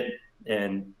fit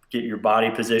and get your body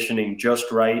positioning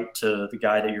just right to the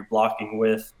guy that you're blocking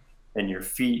with, and your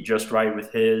feet just right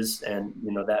with his. And,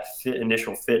 that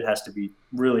initial fit has to be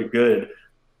really good,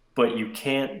 but you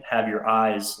can't have your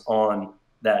eyes on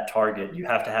that target. You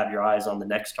have to have your eyes on the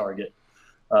next target.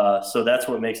 So that's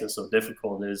what makes it so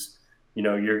difficult is,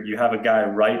 you have a guy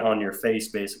right on your face,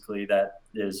 basically, that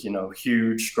is,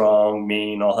 huge, strong,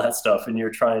 mean, all that stuff. And you're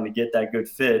trying to get that good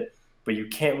fit, but you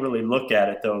can't really look at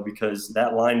it though, because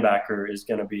that linebacker is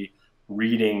going to be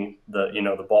reading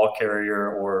the ball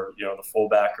carrier or, the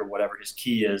fullback or whatever his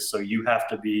key is. So you have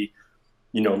to be,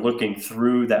 looking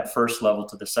through that first level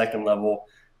to the second level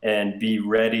and be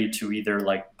ready to either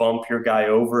like bump your guy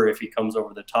over if he comes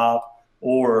over the top,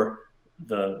 or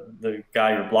the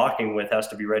guy you're blocking with has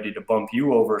to be ready to bump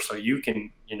you over so you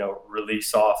can,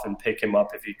 release off and pick him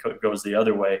up if he goes the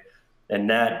other way. And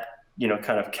that,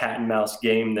 kind of cat and mouse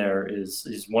game there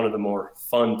is one of the more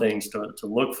fun things to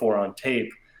look for on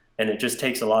tape. And it just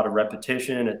takes a lot of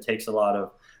repetition. It takes a lot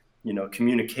of,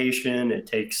 communication. It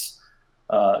takes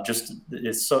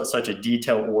it's such a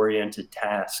detail oriented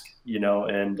task,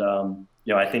 and,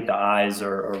 I think the eyes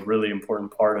are a really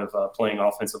important part of playing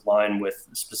offensive line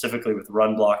specifically with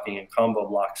run blocking and combo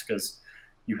blocks, because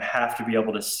you have to be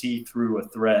able to see through a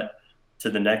threat to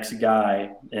the next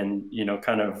guy and,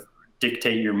 kind of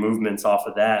dictate your movements off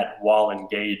of that while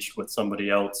engaged with somebody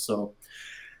else. So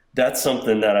that's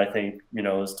something that I think,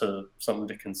 is something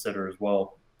to consider as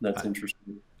well. That's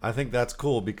interesting. I think that's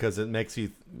cool because it makes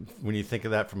you, when you think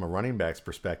of that from a running back's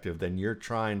perspective, then you're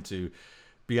trying to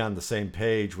be on the same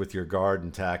page with your guard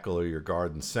and tackle or your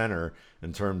guard and center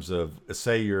in terms of,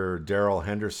 say, you're Darrell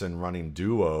Henderson running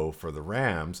duo for the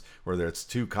Rams, where there's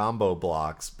two combo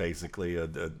blocks, basically a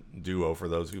duo for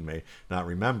those who may not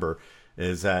remember,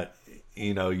 is that,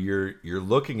 you're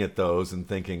looking at those and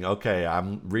thinking, okay,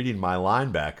 I'm reading my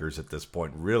linebackers at this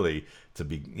point, really, to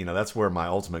be, that's where my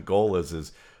ultimate goal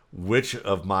is which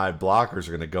of my blockers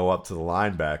are going to go up to the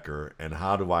linebacker, and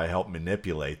how do I help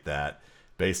manipulate that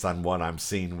based on what I'm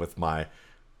seeing with my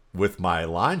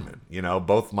linemen,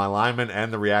 both my linemen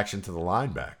and the reaction to the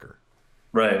linebacker.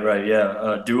 Right.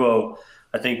 Yeah. Duo,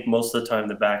 I think most of the time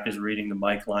the back is reading the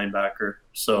Mike linebacker.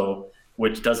 So,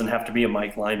 which doesn't have to be a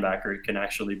Mike linebacker. It can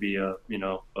actually be a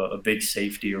big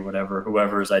safety or whatever,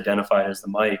 whoever is identified as the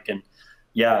Mike. And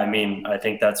yeah, I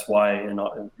think that's why in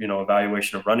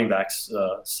evaluation of running backs,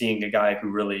 seeing a guy who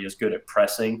really is good at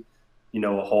pressing,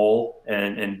 a hole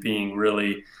and being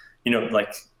really,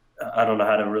 like, I don't know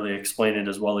how to really explain it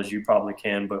as well as you probably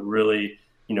can, but really,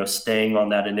 staying on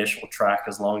that initial track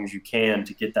as long as you can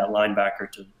to get that linebacker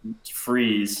to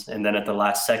freeze, and then at the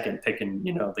last second picking,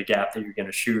 the gap that you're going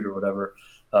to shoot or whatever,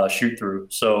 shoot through.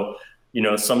 So,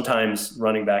 sometimes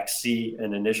running backs see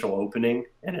an initial opening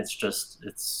and it's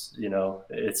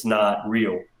not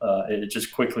real. It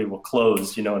just quickly will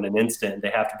close, in an instant.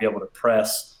 They have to be able to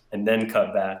press and then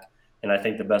cut back. And I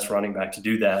think the best running back to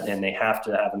do that, and they have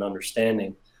to have an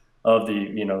understanding of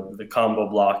the combo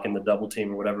block and the double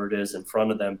team or whatever it is in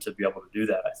front of them to be able to do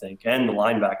that, I think, and the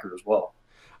linebacker as well.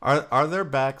 Are there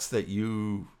backs that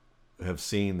you have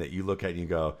seen that you look at and you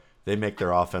go, they make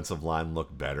their offensive line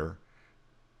look better?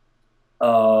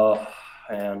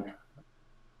 And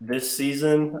this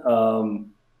season, and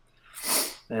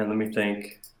let me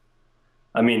think.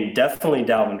 Definitely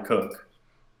Dalvin Cook.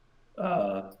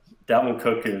 Dalvin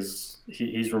Cook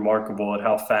he's remarkable at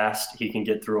how fast he can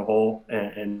get through a hole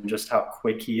and just how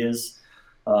quick he is.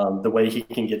 The way he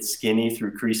can get skinny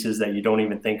through creases that you don't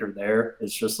even think are there.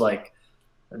 It's just like,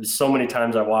 so many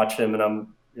times I watch him and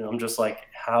I'm just like,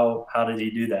 how did he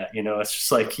do that? It's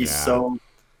just like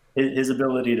his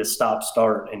ability to stop,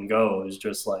 start, and go is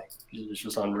just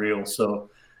unreal. So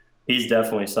he's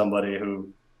definitely somebody who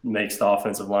makes the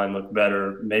offensive line look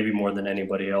better, maybe more than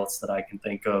anybody else that I can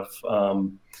think of.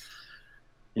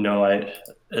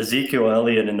 Ezekiel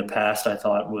Elliott in the past, I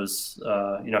thought was,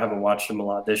 I haven't watched him a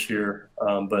lot this year,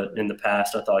 but in the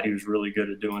past, I thought he was really good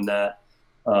at doing that.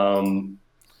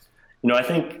 I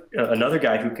think another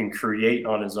guy who can create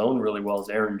on his own really well is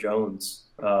Aaron Jones.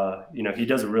 He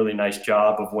does a really nice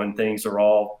job of when things are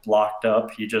all blocked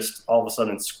up. He just all of a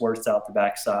sudden squirts out the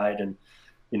backside, and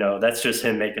that's just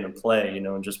him making a play.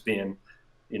 And just being,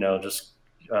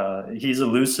 he's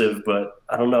elusive, but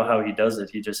I don't know how he does it.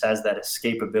 He just has that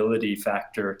escapability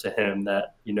factor to him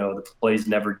that the play's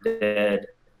never dead,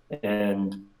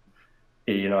 and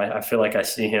I feel like I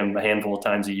see him a handful of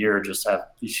times a year just have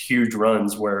these huge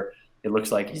runs where it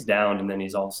looks like he's down and then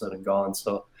he's all of a sudden gone.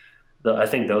 So I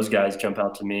think those guys jump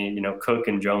out to me, Cook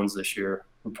and Jones this year.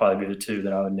 would probably be the two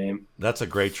that I would name. That's a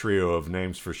great trio of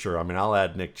names for sure. I mean, I'll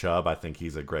add Nick Chubb. I think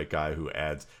he's a great guy who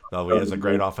adds. Though he has a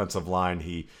great offensive line,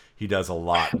 he does a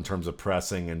lot in terms of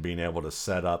pressing and being able to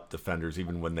set up defenders,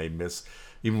 even when they miss,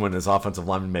 even when his offensive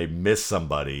lineman may miss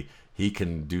somebody. He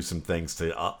can do some things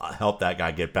to help that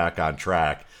guy get back on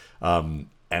track, and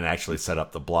actually set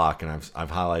up the block. And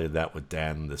I've highlighted that with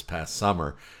Dan this past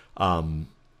summer. Some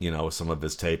of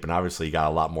his tape, and obviously he got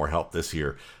a lot more help this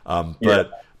year.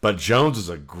 But Jones is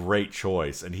a great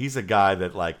choice, and he's a guy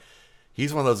that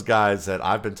he's one of those guys that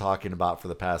I've been talking about for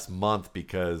the past month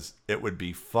because it would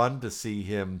be fun to see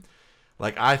him.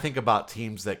 Like, I think about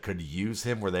teams that could use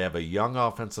him where they have a young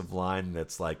offensive line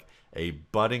that's like a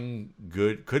budding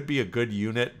good, could be a good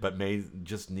unit, but may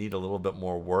just need a little bit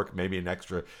more work, maybe an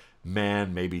extra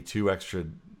man, maybe two extra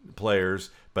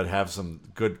players, but have some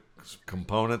good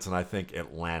components. And I think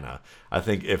Atlanta. I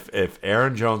think if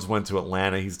Aaron Jones went to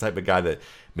Atlanta, he's the type of guy that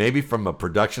maybe from a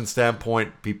production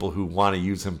standpoint, people who want to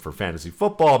use him for fantasy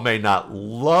football may not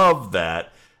love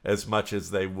that as much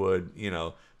as they would,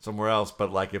 somewhere else.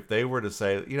 But like if they were to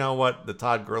say, you know what, the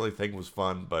Todd Gurley thing was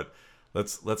fun, but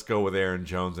let's go with Aaron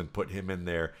Jones and put him in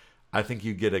there, I think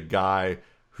you get a guy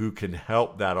who can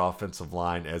help that offensive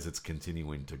line as it's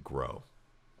continuing to grow.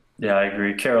 Yeah, I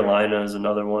agree. Carolina is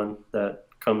another one that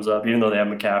comes up, even though they have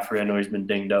McCaffrey. I know he's been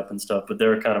dinged up and stuff, but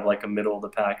they're kind of like a middle of the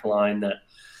pack line that,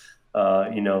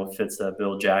 fits that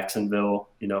Bill Jacksonville,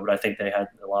 but I think they had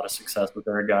a lot of success with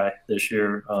their guy this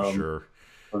year. Sure.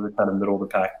 Those are kind of middle of the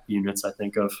pack units I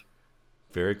think of.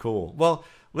 Very cool. Well,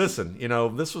 listen,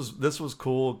 this was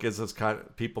cool. It gives us kind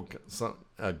of people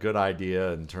a good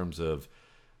idea in terms of,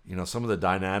 some of the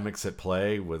dynamics at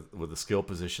play with the skill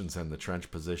positions and the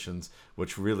trench positions,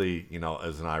 which really,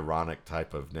 is an ironic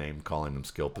type of name, calling them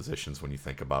skill positions when you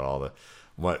think about all the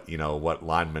what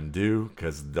linemen do,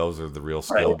 because those are the real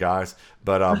skill guys.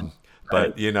 But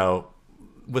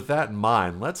with that in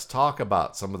mind, let's talk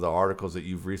about some of the articles that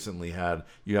you've recently had.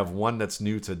 You have one that's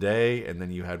new today, and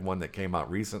then you had one that came out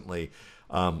recently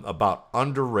about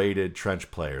underrated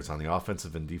trench players on the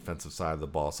offensive and defensive side of the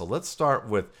ball. So let's start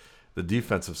with the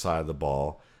defensive side of the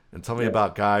ball, and tell me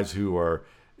about guys who are,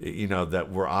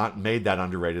 that were made that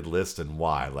underrated list and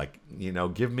why. Like,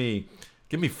 give me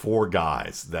 4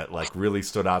 guys that really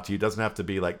stood out to you. It doesn't have to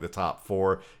be like the top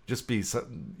 4. Just be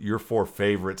your 4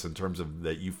 favorites in terms of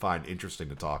that you find interesting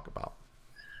to talk about.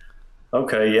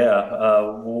 Okay, yeah.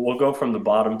 We'll go from the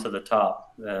bottom to the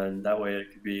top, and that way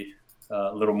it could be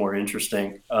a little more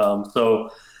interesting.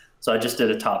 So I just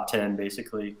did a top 10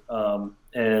 basically,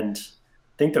 and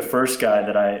I think the first guy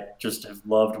that I just have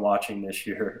loved watching this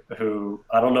year, who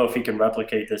I don't know if he can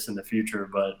replicate this in the future,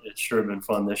 but it's sure been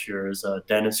fun this year, is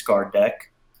Dennis Gardeck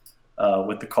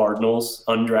with the Cardinals.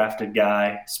 Undrafted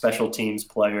guy, special teams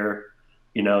player,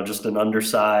 just an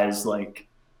undersized,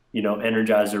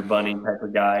 Energizer Bunny type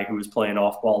of guy who was playing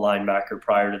off-ball linebacker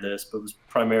prior to this, but was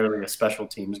primarily a special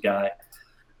teams guy.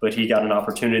 But he got an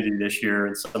opportunity this year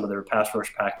in some of their pass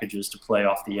rush packages to play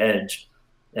off the edge.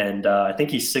 And I think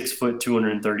he's 6 foot,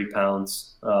 230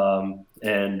 pounds.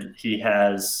 And he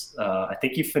has, I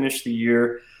think he finished the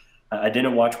year. I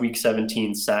didn't watch week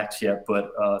 17 sacks yet,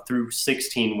 but through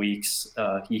 16 weeks,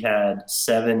 he had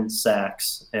 7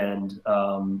 sacks. And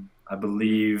I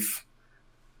believe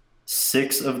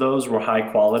 6 of those were high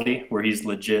quality, where he's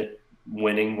legit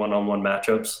winning one-on-one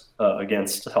matchups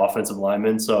against offensive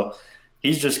linemen. So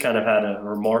he's just kind of had a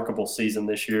remarkable season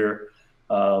this year.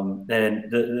 And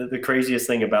the craziest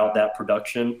thing about that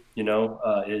production,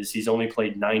 is he's only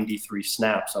played 93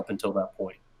 snaps up until that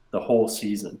point, the whole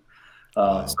season.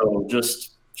 Wow. So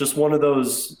just one of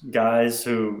those guys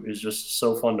who is just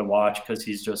so fun to watch, because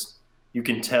he's just, you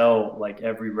can tell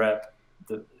every rep,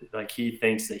 he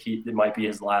thinks that it might be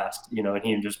his last, and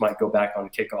he just might go back on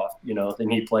kickoff,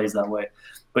 and he plays that way.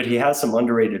 But he has some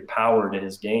underrated power to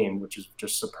his game, which is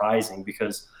just surprising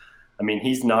because,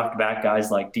 he's knocked back guys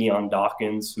like Dion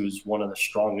Dawkins, who's one of the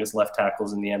strongest left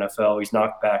tackles in the NFL. He's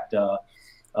knocked back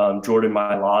Jordan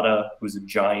Mailata, who's a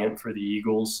giant for the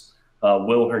Eagles.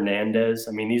 Will Hernandez.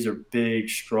 These are big,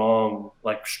 strong,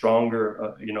 stronger,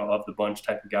 of the bunch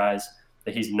type of guys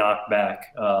that he's knocked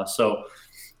back. So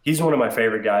he's one of my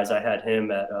favorite guys. I had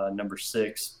him at number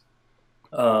 6.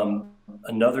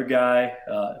 Another guy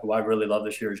who I really love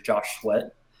this year is Josh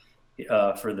Sweat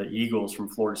for the Eagles from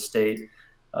Florida State.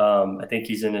 I think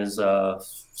he's in his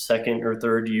 2nd or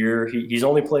 3rd year. He's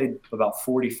only played about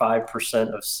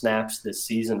 45% of snaps this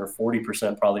season, or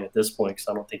 40% probably at this point, because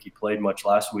I don't think he played much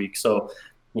last week. So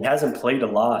he hasn't played a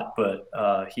lot, but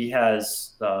he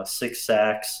has 6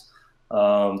 sacks,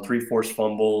 3 forced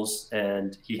fumbles,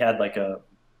 and he had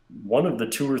one of the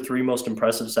 2 or 3 most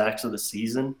impressive sacks of the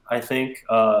season, I think,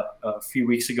 a few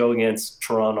weeks ago against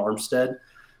Teron Armstead,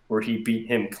 where he beat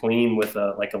him clean with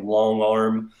a long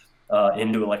arm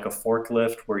into like a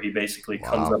forklift, where he basically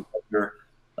comes up under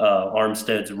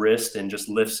Armstead's wrist and just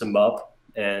lifts him up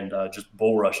and just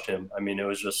bull rushed him. I mean, it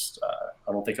was just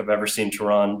I don't think I've ever seen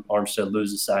Teron Armstead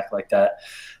lose a sack like that.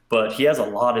 But he has a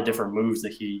lot of different moves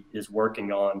that he is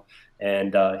working on,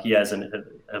 and he has an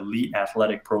elite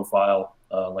athletic profile,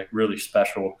 like really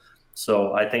special.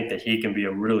 So I think that he can be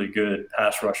a really good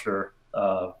pass rusher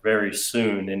very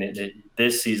soon. And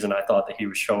this season, I thought that he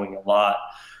was showing a lot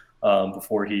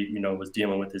before he, was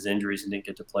dealing with his injuries and didn't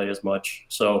get to play as much.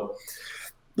 So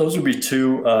those would be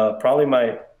two.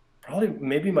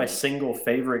 Maybe my single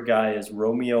favorite guy is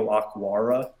Romeo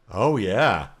Aquara. Oh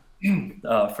yeah.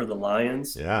 For the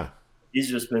Lions. Yeah. He's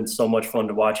just been so much fun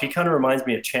to watch. He kind of reminds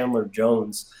me of Chandler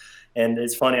Jones. And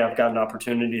it's funny, I've got an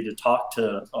opportunity to talk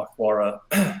to Aquara,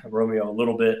 Romeo, a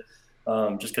little bit,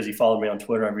 just because he followed me on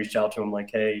Twitter. I reached out to him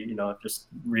like, hey, just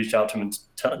reached out to him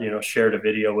and, shared a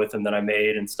video with him that I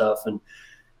made and stuff.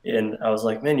 And I was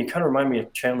like, man, you kind of remind me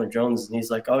of Chandler Jones. And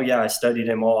he's like, oh, yeah, I studied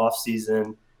him all off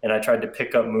season, and I tried to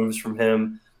pick up moves from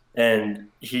him. And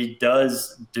he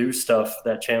does do stuff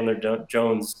that Chandler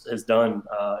Jones has done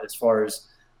as far as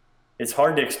it's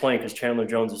hard to explain because Chandler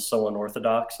Jones is so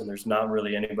unorthodox and there's not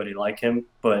really anybody like him,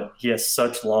 but he has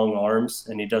such long arms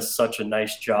and he does such a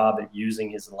nice job at using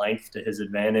his length to his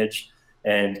advantage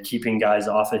and keeping guys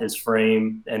off of his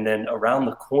frame. And then around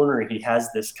the corner, he has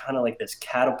this kind of like this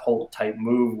catapult type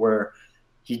move where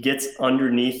he gets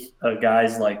underneath a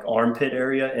guy's like armpit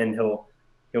area and he'll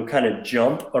kind of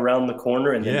jump around the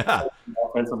corner and then pull the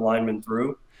offensive lineman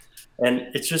through. And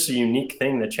it's just a unique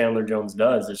thing that Chandler Jones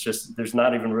does. It's just there's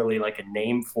not even really like a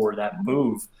name for that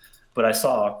move. But I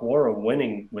saw Aquara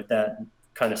winning with that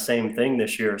kind of same thing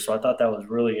this year. So I thought that was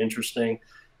really interesting.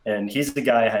 And he's the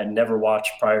guy I had never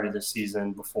watched prior to this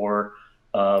season before.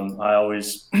 I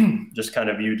always just kind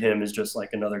of viewed him as just like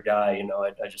another guy.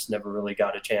 I just never really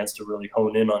got a chance to really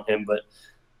hone in on him. But,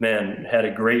 man, had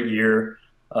a great year.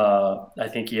 I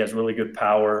think he has really good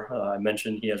power. I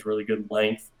mentioned he has really good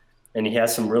length, and he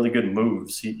has some really good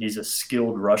moves. He's a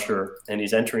skilled rusher, and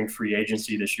he's entering free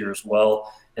agency this year as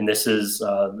well. And this is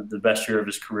the best year of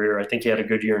his career. I think he had a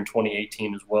good year in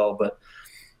 2018 as well. But,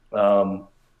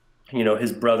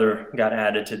 his brother got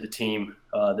added to the team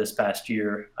this past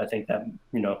year. I think that,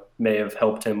 may have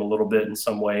helped him a little bit in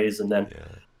some ways. And then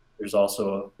there's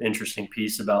also an interesting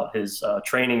piece about his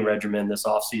training regimen this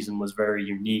offseason was very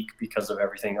unique because of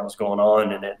everything that was going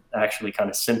on, and it actually kind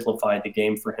of simplified the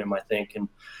game for him, I think. And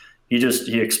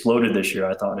he exploded this year,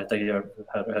 I thought. I think he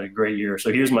had a great year.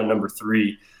 So he was my number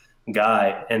 3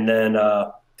 guy. And then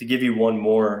to give you one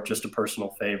more, just a personal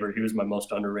favorite, he was my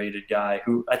most underrated guy,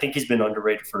 who I think he's been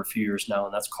underrated for a few years now,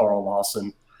 and that's Carl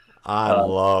Lawson. I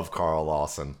love Carl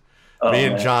Lawson. Me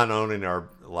and John Onen are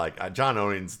like, John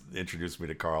Onen's introduced me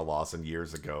to Carl Lawson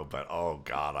years ago, but oh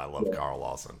God, I love Carl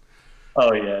Lawson.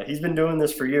 Oh yeah, he's been doing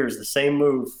this for years. The same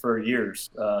move for years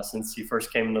since he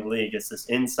first came into the league. It's this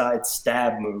inside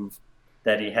stab move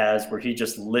that he has, where he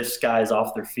just lifts guys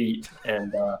off their feet,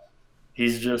 and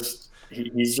he's just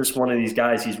one of these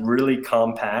guys. He's really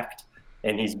compact,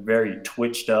 and he's very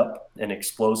twitched up and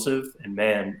explosive. And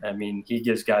man, I mean, he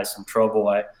gives guys some trouble.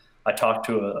 I talked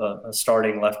to a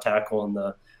starting left tackle in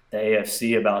the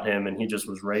AFC about him, and he just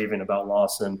was raving about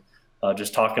Lawson.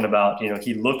 Just talking about,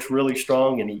 he looks really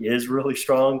strong and he is really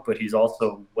strong, but he's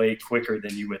also way quicker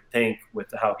than you would think with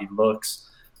how he looks.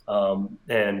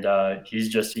 He's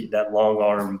just that long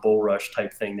arm bull rush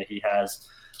type thing that he has.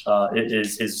 It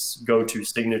is his go-to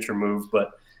signature move.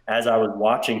 But as I was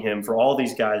watching him, for all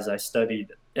these guys, I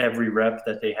studied every rep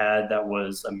that they had that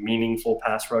was a meaningful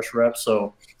pass rush rep.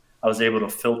 So I was able to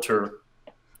filter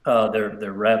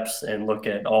their reps and look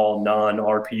at all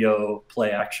non-RPO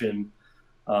play action,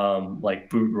 like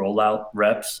boot rollout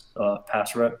reps,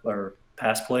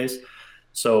 pass plays.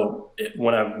 So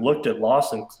when I looked at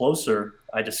Lawson closer,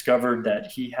 I discovered that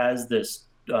he has this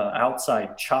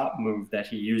outside chop move that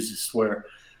he uses where,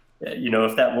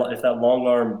 if that long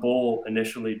arm bull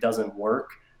initially doesn't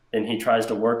work, and he tries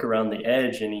to work around the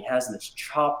edge, and he has this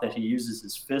chop that he uses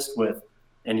his fist with,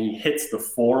 and he hits the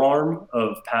forearm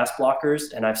of pass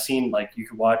blockers. And I've seen, like, you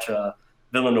could watch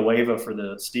Villanueva for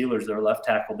the Steelers, their left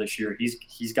tackle this year.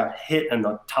 He's got hit in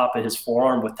the top of his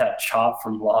forearm with that chop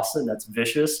from Lawson. That's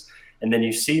vicious. And then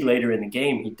you see later in the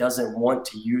game, he doesn't want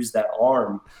to use that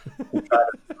arm to try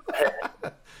to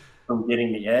prevent from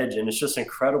getting the edge. And it's just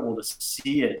incredible to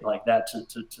see it like that,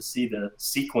 to see the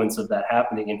sequence of that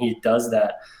happening. And he does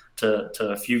that to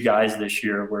a few guys this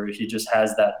year, where he just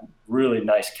has that really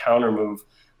nice counter move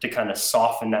to kind of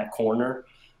soften that corner.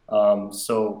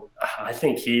 So I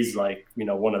think he's like,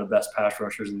 one of the best pass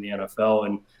rushers in the NFL,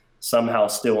 and somehow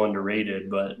still underrated,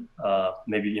 but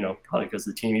maybe, probably because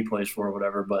the team he plays for or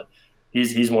whatever, but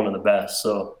he's one of the best.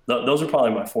 So those are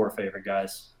probably my 4 favorite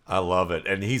guys. I love it.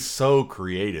 And he's so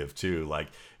creative too. Like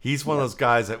he's one of those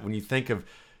guys that when you think of,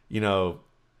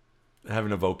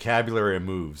 having a vocabulary of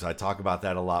moves, I talk about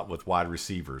that a lot with wide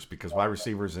receivers, because wide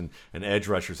receivers and edge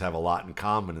rushers have a lot in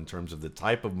common in terms of the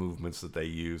type of movements that they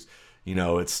use.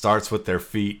 It starts with their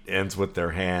feet, ends with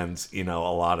their hands, a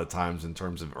lot of times in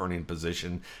terms of earning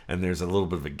position. And there's a little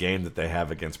bit of a game that they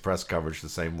have against press coverage the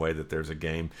same way that there's a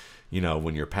game,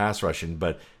 when you're pass rushing.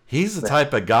 But he's the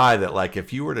type of guy that, like,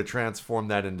 if you were to transform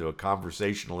that into a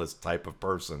conversationalist type of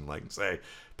person, like say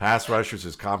pass rushers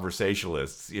as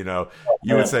conversationalists, you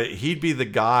would say he'd be the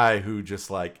guy who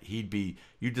just like,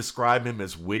 you describe him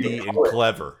as witty and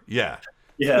clever. Yeah.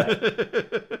 Yeah.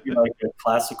 Like a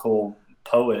classical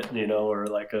poet, or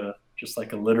like just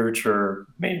like a literature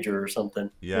major or something.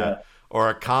 Yeah. Or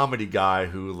a comedy guy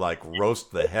who like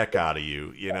roast the heck out of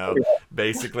you,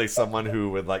 basically someone who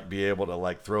would like be able to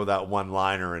like throw that one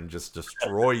liner and just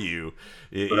destroy you,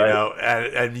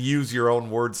 and use your own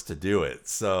words to do it.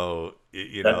 So,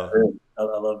 I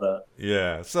love that.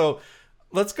 Yeah. So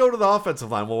let's go to the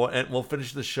offensive line. We'll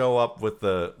finish the show up with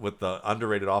the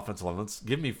underrated offensive line.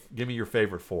 Give me your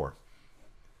favorite 4.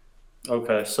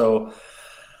 Okay. So,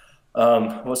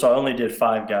 so I only did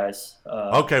 5 guys.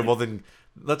 Okay. Well then,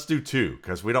 let's do 2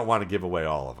 because we don't want to give away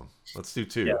all of them. Let's do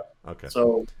 2. Yeah. Okay.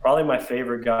 So probably my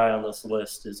favorite guy on this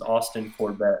list is Austin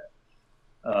Corbett,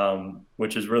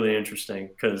 which is really interesting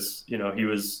because, he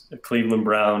was a Cleveland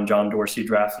Brown. John Dorsey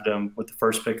drafted him with the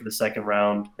first pick of the 2nd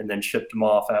round and then shipped him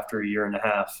off after a year and a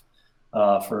half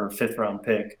for a 5th round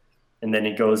pick. And then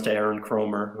he goes to Aaron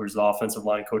Kromer, who's the offensive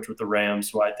line coach with the Rams,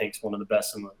 who I think is one of the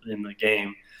best in the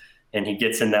game. And he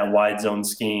gets in that wide zone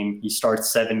scheme. He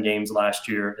starts 7 games last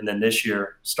year, and then this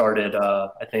year started,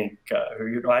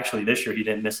 actually this year he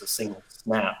didn't miss a single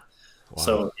snap. Wow.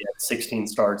 So he had 16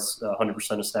 starts,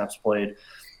 100% of snaps played.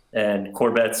 And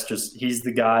Corbett's he's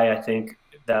the guy I think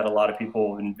that a lot of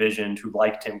people envisioned who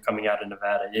liked him coming out of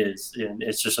Nevada is. And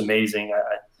it's just amazing.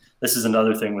 This is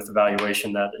another thing with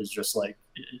evaluation that is just like,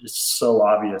 it's so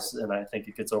obvious, and I think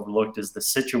it gets overlooked, is the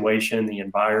situation, the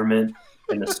environment,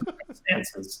 and the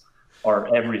circumstances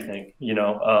are everything,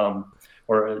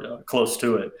 or close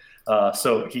to it.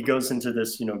 So he goes into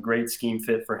this, great scheme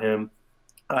fit for him.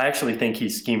 I actually think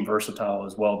he's scheme versatile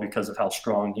as well because of how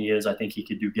strong he is. I think he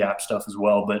could do gap stuff as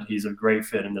well, but he's a great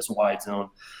fit in this wide zone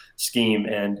scheme.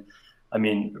 And I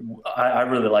mean, I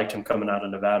really liked him coming out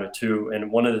of Nevada too.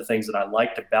 And one of the things that I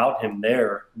liked about him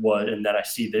there and that I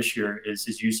see this year is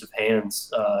his use of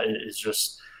hands. Is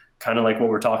just kind of like what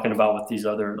we're talking about with these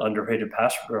other underrated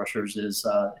pass rushers is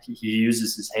he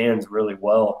uses his hands really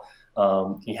well.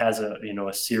 He has a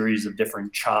series of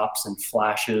different chops and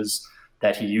flashes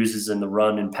that he uses in the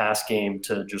run and pass game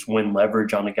to just win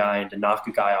leverage on a guy and to knock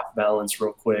a guy off balance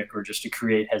real quick, or just to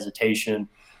create hesitation.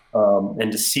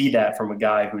 And to see that from a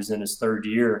guy who's in his 3rd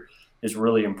year is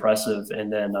really impressive.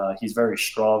 And then he's very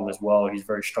strong as well. He's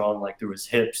very strong like through his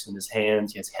hips and his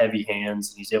hands. He has heavy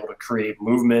hands, and he's able to create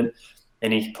movement.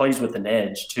 And he plays with an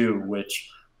edge too,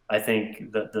 which I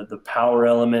think the power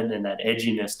element and that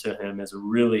edginess to him is a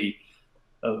really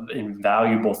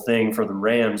invaluable thing for the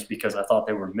Rams, because I thought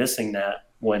they were missing that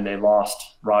when they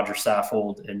lost Roger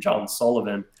Saffold and John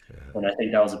Sullivan. Yeah. And I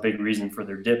think that was a big reason for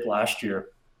their dip last year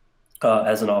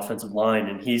as an offensive line.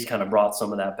 And he's kind of brought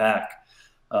some of that back.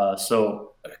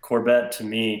 So Corbett, to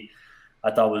me, I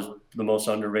thought was the most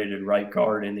underrated right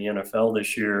guard in the NFL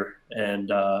this year.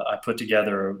 And I put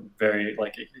together a very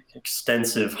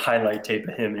extensive highlight tape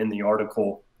of him in the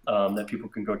article that people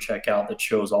can go check out that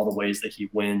shows all the ways that he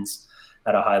wins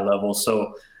at a high level.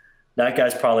 So that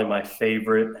guy's probably my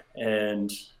favorite.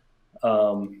 And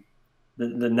the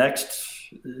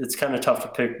next, it's kind of tough to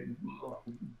pick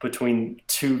between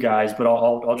 2 guys, but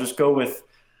I'll just go with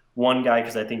one guy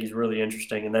because I think he's really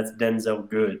interesting, and that's Denzelle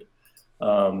Good.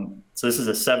 So this is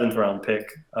a 7th round pick.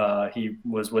 He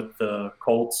was with the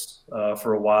Colts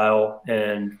for a while,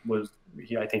 and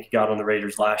I think he got on the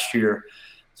Raiders last year.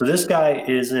 So this guy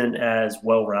isn't as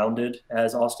well-rounded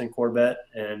as Austin Corbett,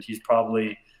 and he's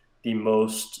probably the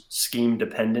most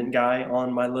scheme-dependent guy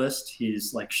on my list.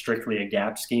 He's like strictly a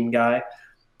gap scheme guy.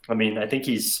 I mean, I think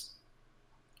he's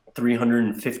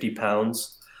 350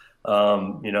 pounds. I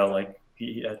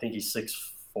think he's 6'4",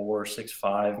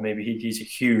 6'5", maybe. He's a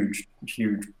huge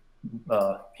human.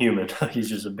 He's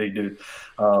just a big dude.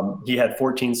 He had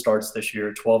 14 starts this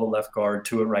year, 12 at left guard,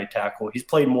 2 at right tackle. He's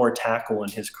played more tackle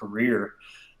in his career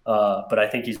but I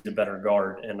think he's a better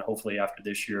guard, and hopefully after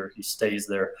this year he stays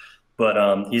there.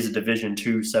 But he's a Division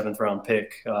II 7th-round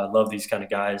pick. Love these kind of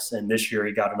guys, and this year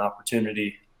he got an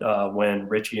opportunity when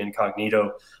Richie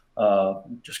Incognito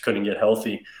just couldn't get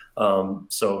healthy.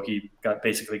 So he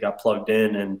basically got plugged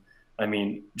in, and I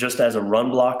mean, just as a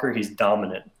run blocker, he's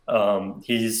dominant.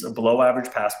 He's a below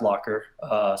average pass blocker,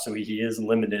 so he is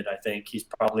limited. I think he's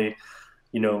probably,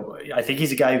 I think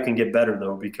he's a guy who can get better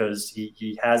though, because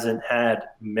he hasn't had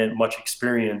much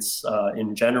experience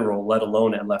in general, let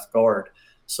alone at left guard.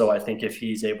 So I think if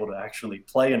he's able to actually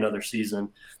play another season,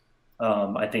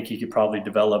 I think he could probably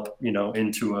develop,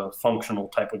 into a functional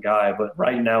type of guy. But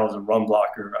right now, as a run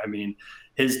blocker, I mean,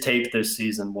 his tape this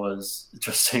season was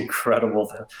just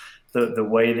incredible. The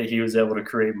way that he was able to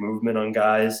create movement on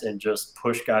guys and just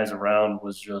push guys around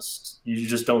was just, you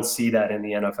just don't see that in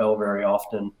the NFL very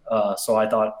often. So I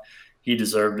thought he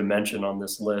deserved a mention on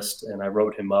this list, and I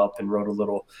wrote him up and wrote a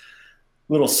little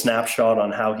snapshot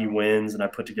on how he wins, and I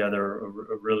put together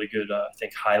a really good, I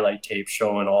think, highlight tape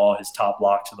showing all his top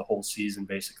blocks of the whole season,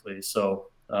 basically. So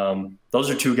those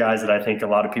are two guys that I think a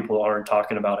lot of people aren't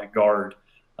talking about at guard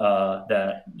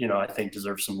that, I think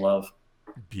deserve some love.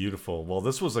 Beautiful. Well,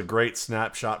 this was a great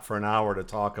snapshot for an hour to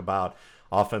talk about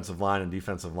offensive line and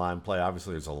defensive line play.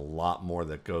 Obviously, there's a lot more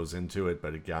that goes into it,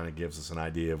 but it kind of gives us an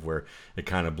idea of where it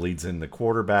kind of bleeds into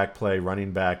quarterback play,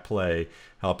 running back play,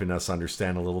 helping us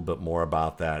understand a little bit more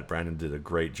about that. Brandon did a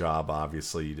great job.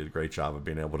 Obviously, you did a great job of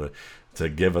being able to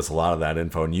give us a lot of that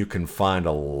info, and you can find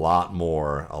a lot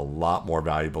more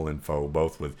valuable info,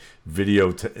 both with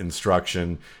video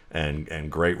instruction and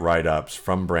great write-ups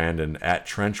from Brandon at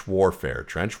Trench Warfare,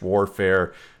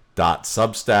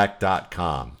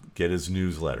 trenchwarfare.substack.com. Get his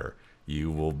newsletter.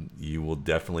 You will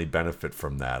definitely benefit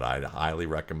from that. I'd highly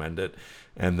recommend it.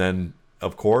 And then,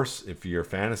 of course, if you're a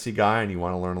fantasy guy and you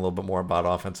want to learn a little bit more about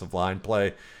offensive line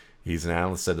play, he's an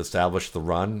analyst that established the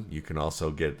run. You can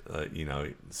also get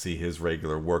see his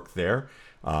regular work there.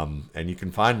 And you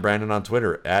can find Brandon on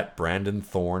Twitter at Brandon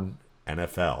Thorn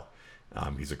NFL.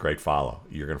 He's a great follow.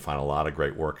 You're going to find a lot of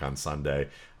great work on Sunday.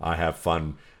 I have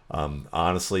fun.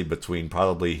 Honestly, between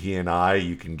probably he and I,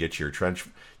 you can get your trench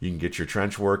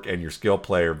work and your skill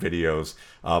player videos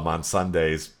on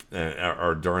Sundays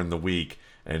or during the week,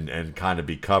 and kind of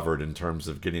be covered in terms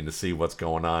of getting to see what's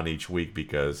going on each week,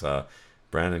 because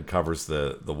Brandon covers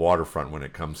the waterfront when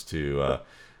it comes to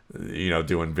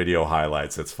doing video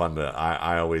highlights. It's fun to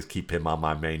I always keep him on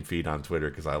my main feed on Twitter,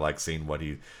 because I like seeing what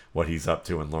he's up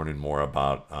to and learning more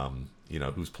about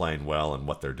who's playing well and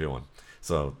what they're doing.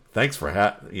 So thanks for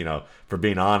for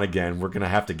being on again. We're gonna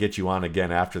have to get you on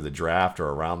again after the draft or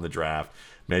around the draft,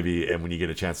 maybe, and when you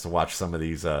get a chance to watch some of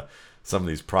these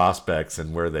prospects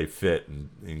and where they fit,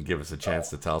 and give us a chance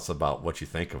to tell us about what you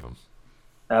think of them.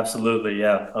 Absolutely,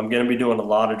 yeah. I'm gonna be doing a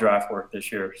lot of draft work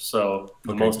this year, so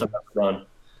the most I've ever done.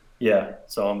 Yeah,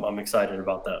 so I'm excited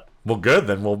about that. Well, good.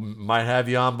 Then might have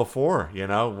you on before.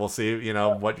 We'll see.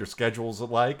 What your schedule's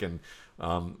like and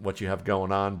what you have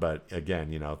going on. But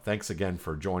again, thanks again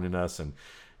for joining us, and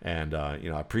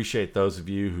I appreciate those of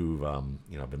you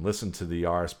who've been listening to the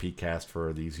RSP Cast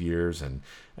for these years, and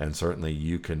certainly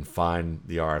you can find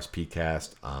the RSP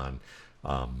Cast on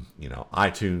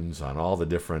iTunes, on all the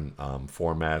different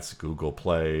formats. Google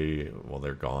Play, well,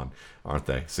 they're gone, aren't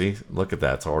they? See, look at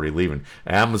that, it's already leaving.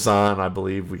 Amazon, I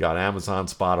believe we got Amazon,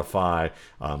 Spotify,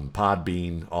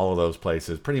 Podbean, all of those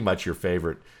places. Pretty much your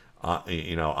favorite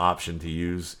option to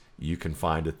use, you can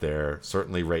find it there.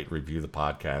 Certainly rate and review the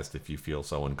podcast if you feel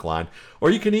so inclined, or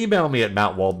you can email me at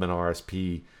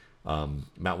mattwaldmanrsp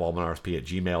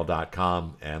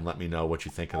mattwaldmanrsp@gmail.com, and let me know what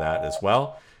you think of that as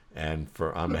well. And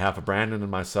on behalf of Brandon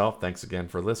and myself, thanks again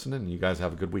for listening. You guys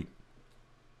have a good week.